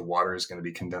 The water is going to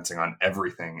be condensing on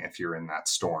everything if you're in that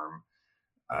storm.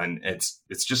 And it's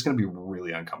just going to be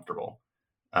really uncomfortable.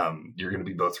 You're going to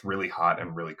be both really hot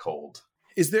and really cold.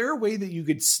 Is there a way that you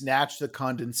could snatch the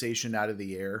condensation out of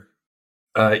the air?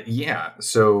 Yeah.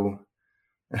 So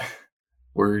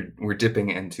we're dipping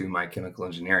into my chemical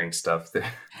engineering stuff. The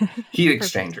heat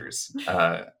exchangers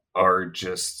are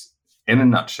just, in a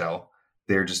nutshell,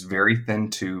 they're just very thin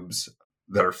tubes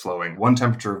that are flowing one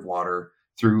temperature of water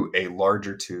through a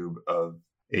larger tube of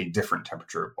a different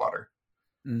temperature of water.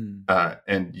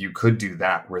 And you could do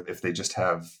that where if they just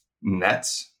have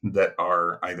nets that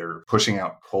are either pushing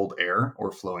out cold air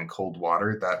or flowing cold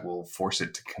water, that will force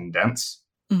it to condense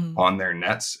on their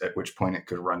nets, at which point it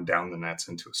could run down the nets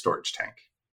into a storage tank.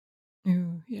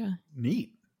 Ooh, yeah.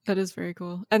 Neat. That is very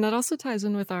cool. And that also ties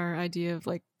in with our idea of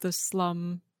like the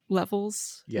slum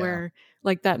levels, where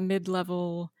like that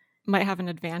mid-level might have an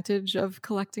advantage of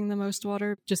collecting the most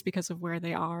water just because of where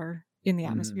they are in the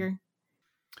atmosphere.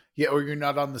 Yeah, or you're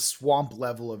not on the swamp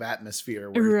level of atmosphere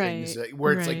where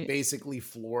it's like basically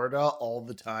Florida all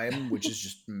the time, which is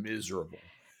just miserable.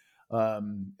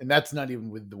 And that's not even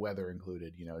with the weather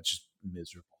included, it's just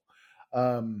miserable.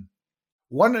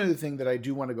 One other thing that I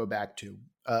do want to go back to,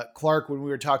 Clark, when we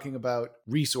were talking about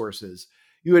resources,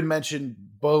 you had mentioned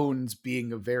bones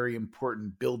being a very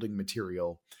important building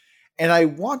material. And I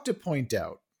want to point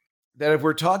out that if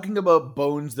we're talking about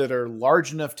bones that are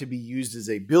large enough to be used as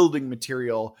a building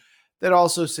material, that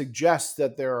also suggests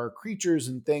that there are creatures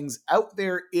and things out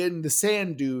there in the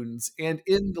sand dunes and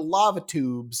in the lava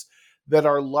tubes that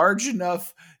are large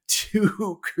enough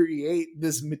to create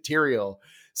this material.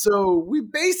 So we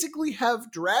basically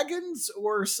have dragons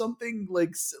or something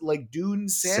like dune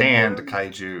sand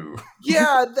kaiju.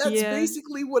 Yeah, that's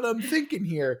basically what I'm thinking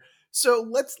here. So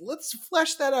let's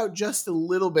flesh that out just a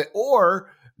little bit,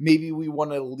 or maybe we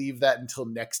want to leave that until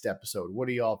next episode. What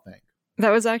do y'all think?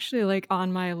 That was actually like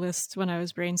on my list when I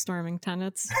was brainstorming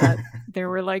tenets, that there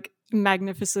were like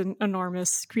magnificent,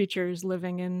 enormous creatures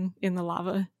living in the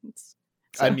lava.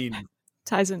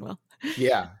 Ties in well.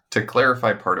 Yeah. To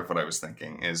clarify, part of what I was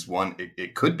thinking is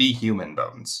it could be human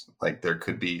bones. Like there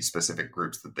could be specific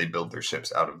groups that they build their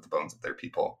ships out of the bones of their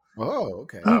people. Oh,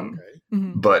 okay.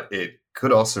 But it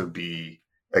could also be,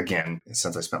 again,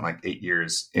 since I spent like 8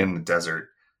 years in the desert,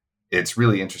 it's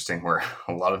really interesting where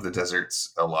a lot of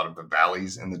the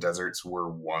valleys in the deserts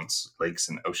were once lakes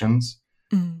and oceans.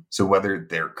 So whether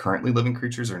they're currently living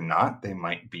creatures or not, they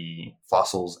might be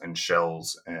fossils and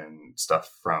shells and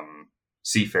stuff from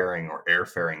seafaring or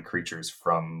airfaring creatures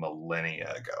from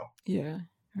millennia ago. Yeah,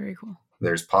 very cool.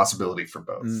 There's possibility for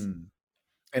both. And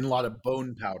a lot of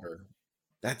bone powder.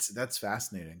 That's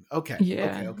fascinating. Okay.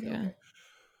 Yeah, Okay.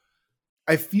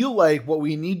 I feel like what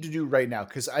we need to do right now,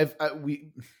 because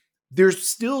there's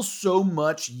still so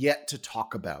much yet to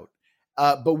talk about.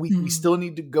 But we still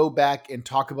need to go back and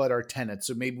talk about our tenets.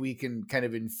 So maybe we can kind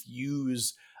of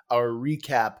infuse our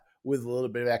recap with a little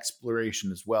bit of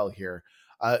exploration as well here.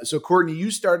 So Courtney, you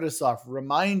started us off.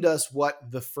 Remind us what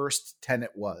the first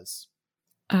tenet was.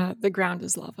 The ground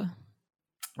is lava.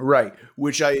 Right,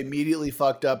 which I immediately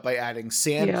fucked up by adding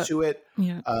sand to it.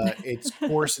 Yeah. It's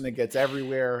coarse and it gets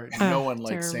everywhere. No one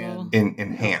likes terrible. sand.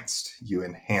 Enhanced. You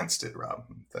enhanced it, Rob.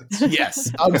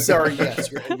 Yes. I'm sorry. Yes.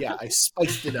 I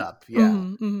spiced it up.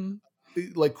 Yeah.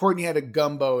 Like Courtney had a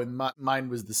gumbo and mine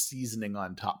was the seasoning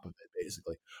on top of it,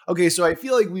 basically. Okay, so I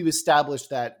feel like we've established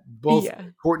that both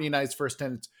Courtney and I's first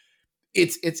tenets,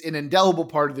 it's an indelible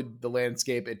part of the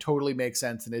landscape. It totally makes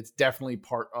sense, and it's definitely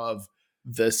part of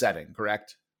the setting,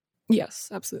 correct? Yes,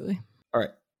 absolutely. All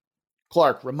right.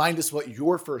 Clark, remind us what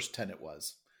your first tenet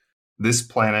was. This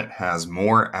planet has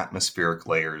more atmospheric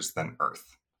layers than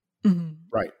Earth.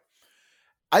 Right.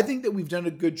 I think that we've done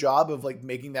a good job of like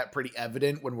making that pretty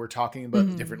evident when we're talking about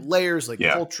the different layers, like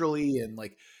culturally and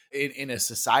like in a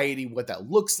society, what that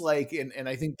looks like. And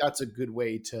I think that's a good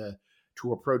way to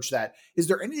approach that. Is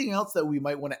there anything else that we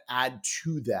might want to add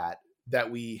to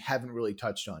that we haven't really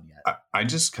touched on yet? I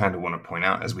just kind of want to point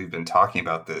out, as we've been talking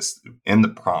about this in the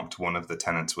prompt, one of the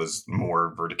tenets was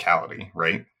more verticality,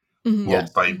 right? Well,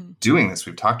 by doing this,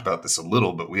 we've talked about this a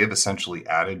little, but we have essentially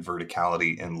added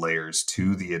verticality and layers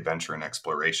to the adventure and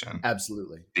exploration.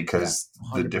 Absolutely. Because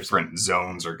the different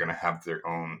zones are going to have their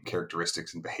own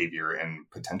characteristics and behavior and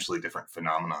potentially different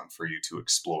phenomenon for you to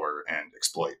explore and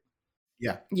exploit.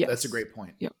 Yeah, that's a great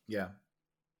point. Yep. Yeah.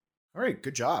 All right,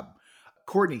 good job.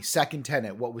 Courtney, second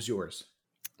tenet, what was yours?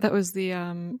 That was the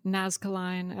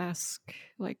Nazca-line-esque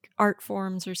like art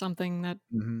forms or something that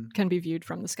can be viewed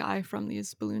from the sky from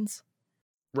these balloons.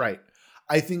 Right.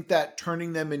 I think that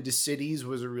turning them into cities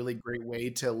was a really great way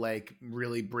to like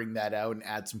really bring that out and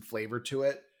add some flavor to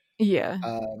it. Yeah.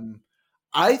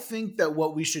 I think that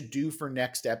what we should do for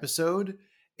next episode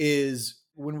is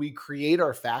when we create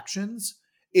our factions,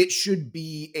 it should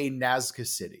be a Nazca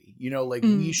city. You know, like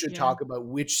we should talk about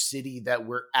which city that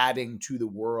we're adding to the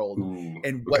world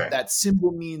and what that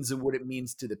symbol means and what it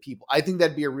means to the people. I think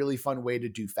that'd be a really fun way to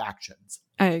do factions.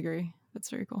 I agree. That's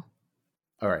very cool.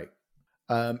 All right.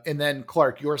 And then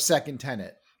Clark, your second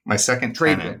tenet. My second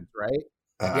trade tenet, winds,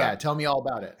 right? Tell me all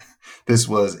about it. This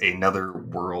was another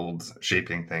world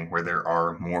shaping thing where there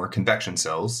are more convection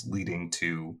cells leading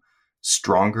to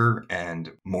stronger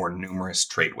and more numerous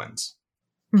trade winds.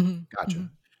 Gotcha.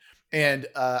 And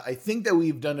I think that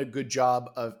we've done a good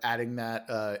job of adding that.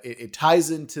 It ties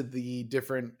into the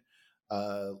different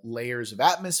layers of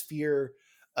atmosphere.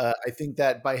 I think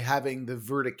that by having the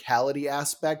verticality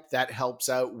aspect, that helps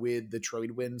out with the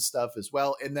trade wind stuff as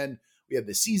well. And then we have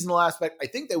the seasonal aspect. I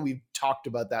think that we've talked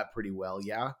about that pretty well.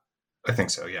 Yeah. I think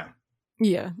so. Yeah.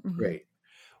 Yeah. Great.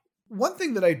 One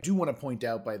thing that I do want to point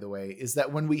out, by the way, is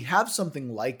that when we have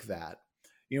something like that,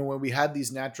 you know, when we have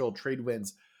these natural trade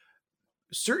winds,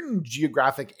 certain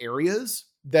geographic areas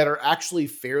that are actually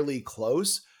fairly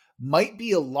close might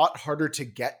be a lot harder to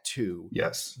get to.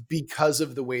 Yes. Because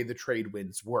of the way the trade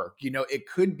winds work. You know, it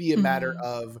could be a matter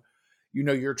of, you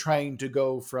know, you're trying to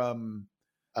go from,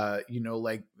 you know,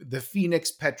 like the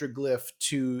Phoenix petroglyph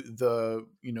to the,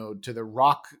 you know, to the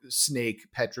rock snake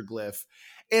petroglyph.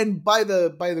 And by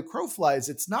the crow flies,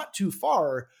 it's not too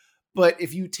far. But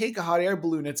if you take a hot air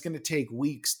balloon, it's going to take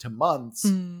weeks to months.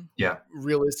 Yeah.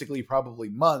 Realistically, probably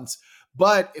months.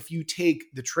 But if you take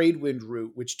the trade wind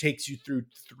route, which takes you through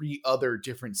 3 other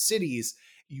different cities,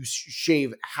 you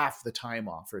shave half the time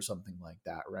off or something like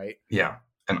that, right? Yeah.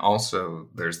 And also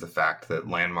there's the fact that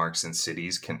landmarks in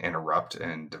cities can interrupt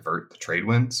and divert the trade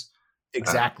winds.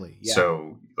 Exactly.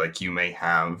 So like you may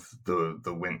have the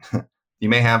wind, you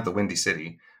may have the windy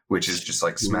city, which is just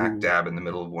like smack dab in the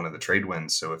middle of one of the trade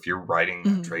winds. So if you're riding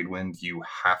that trade wind, you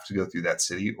have to go through that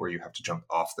city, or you have to jump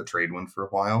off the trade wind for a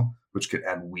while, which could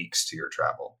add weeks to your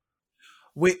travel.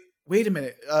 Wait a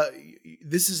minute.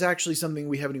 This is actually something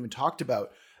we haven't even talked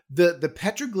about. The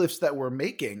petroglyphs that we're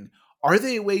making, are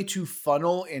they a way to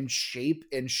funnel and shape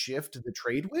and shift the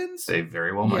trade winds? They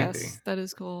very well might be. Yes, that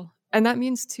is cool. And that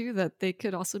means too that they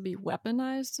could also be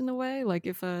weaponized in a way. Like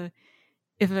if a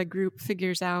group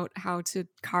figures out how to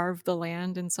carve the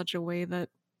land in such a way that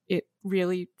it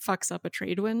really fucks up a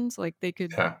trade wind, like they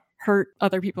could hurt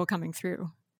other people coming through.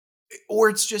 Or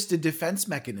it's just a defense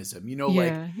mechanism, you know,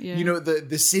 you know,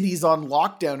 the city's on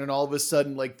lockdown and all of a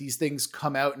sudden like these things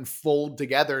come out and fold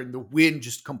together and the wind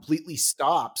just completely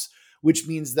stops, which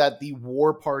means that the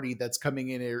war party that's coming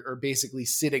in are basically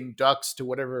sitting ducks to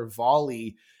whatever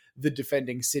volley the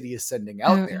defending city is sending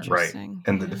out there. Right.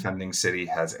 And the defending city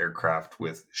has aircraft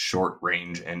with short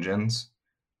range engines,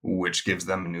 which gives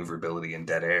them maneuverability in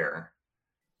dead air.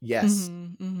 Yes.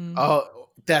 Oh,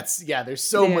 there's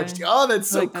so much. Oh, that's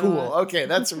so like cool. That. Okay.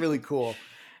 That's really cool.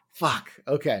 Fuck.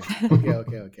 Okay.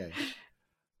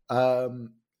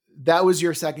 That was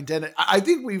your second tenet. I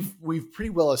think we've pretty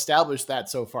well established that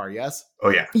so far. Yes. Oh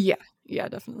yeah. Yeah,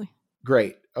 definitely.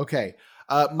 Great. Okay.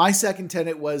 My second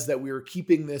tenet was that we were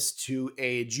keeping this to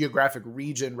a geographic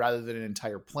region rather than an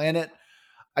entire planet.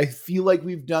 I feel like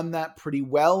we've done that pretty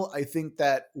well. I think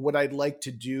that what I'd like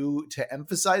to do to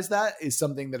emphasize that is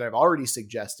something that I've already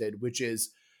suggested, which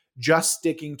is just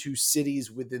sticking to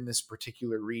cities within this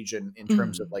particular region in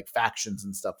terms of like factions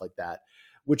and stuff like that,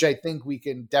 which I think we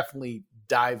can definitely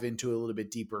dive into a little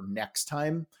bit deeper next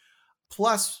time.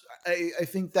 Plus, I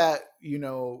think that, you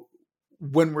know,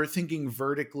 when we're thinking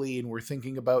vertically and we're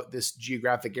thinking about this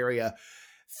geographic area,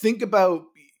 think about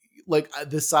like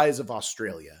the size of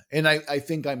Australia. And I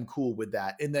think I'm cool with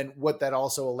that. And then what that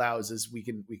also allows is we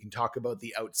can talk about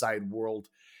the outside world.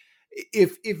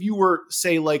 If you were,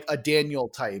 say, like a Daniel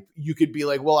type, you could be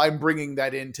like, well, I'm bringing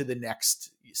that into the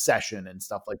next session and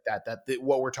stuff like that.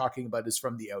 What we're talking about is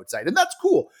from the outside. And that's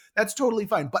cool. That's totally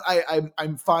fine. But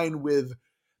I'm fine with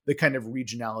the kind of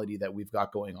regionality that we've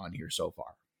got going on here so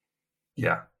far.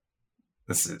 Yeah,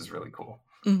 this is really cool.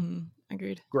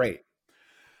 Agreed. Great.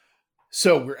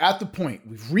 So we're at the point.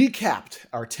 We've recapped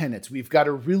our tenets. We've got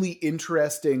a really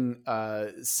interesting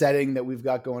setting that we've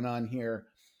got going on here.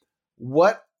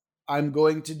 What I'm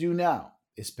going to do now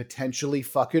is potentially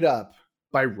fuck it up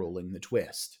by rolling the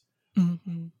twist.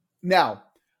 Now,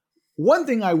 one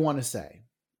thing I want to say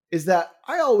is that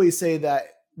I always say that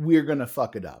we're going to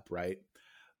fuck it up, right?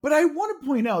 But I want to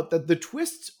point out that the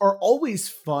twists are always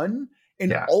fun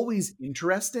and always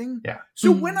interesting. Yeah.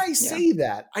 So when I say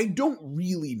that, I don't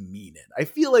really mean it. I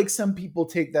feel like some people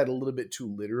take that a little bit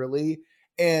too literally.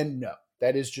 And no,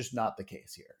 that is just not the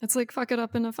case here. It's like fuck it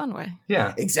up in a fun way.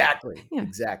 Yeah. Exactly. Yeah.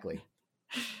 Exactly.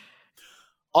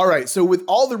 All right. So with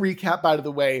all the recap out of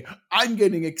the way, I'm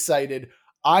getting excited.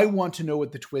 I want to know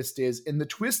what the twist is. And the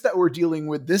twist that we're dealing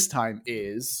with this time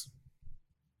is...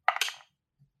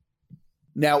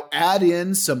 Now add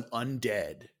in some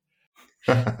undead.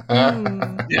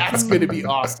 That's going to be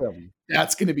awesome.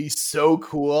 That's going to be so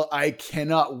cool. I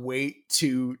cannot wait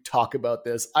to talk about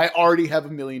this. I already have a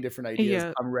million different ideas.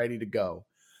 Yeah. I'm ready to go.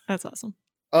 That's awesome.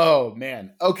 Oh,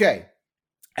 man. Okay.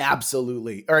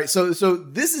 Absolutely. All right. So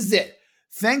this is it.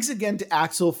 Thanks again to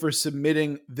Axel for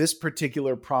submitting this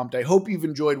particular prompt. I hope you've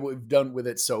enjoyed what we've done with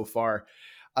it so far.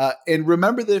 And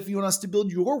remember that if you want us to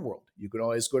build your world, you can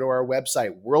always go to our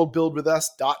website,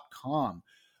 worldbuildwithus.com.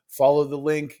 Follow the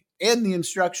link and the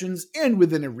instructions, and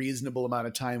within a reasonable amount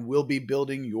of time, we'll be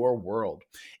building your world.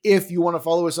 If you want to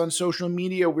follow us on social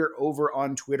media, we're over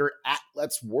on Twitter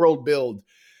 @Let'sWorldBuild.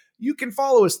 You can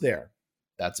follow us there.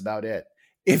 That's about it.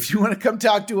 If you want to come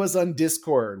talk to us on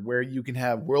Discord, where you can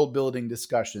have world building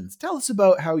discussions, tell us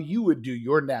about how you would do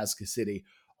your Nazca City,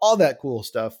 all that cool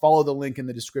stuff. Follow the link in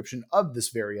the description of this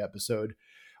very episode,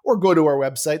 or go to our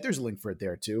website. There's a link for it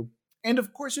there too. And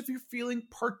of course, if you're feeling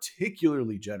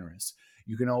particularly generous,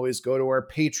 you can always go to our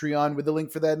Patreon with the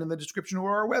link for that in the description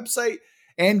or our website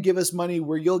and give us money,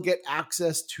 where you'll get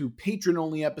access to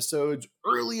patron-only episodes,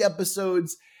 early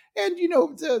episodes, and, you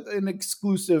know, an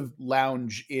exclusive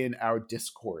lounge in our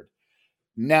Discord.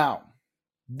 Now,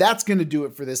 that's going to do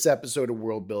it for this episode of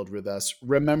World Build with Us.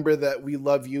 Remember that we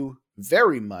love you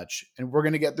very much, and we're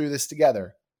going to get through this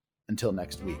together. Until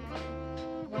next week.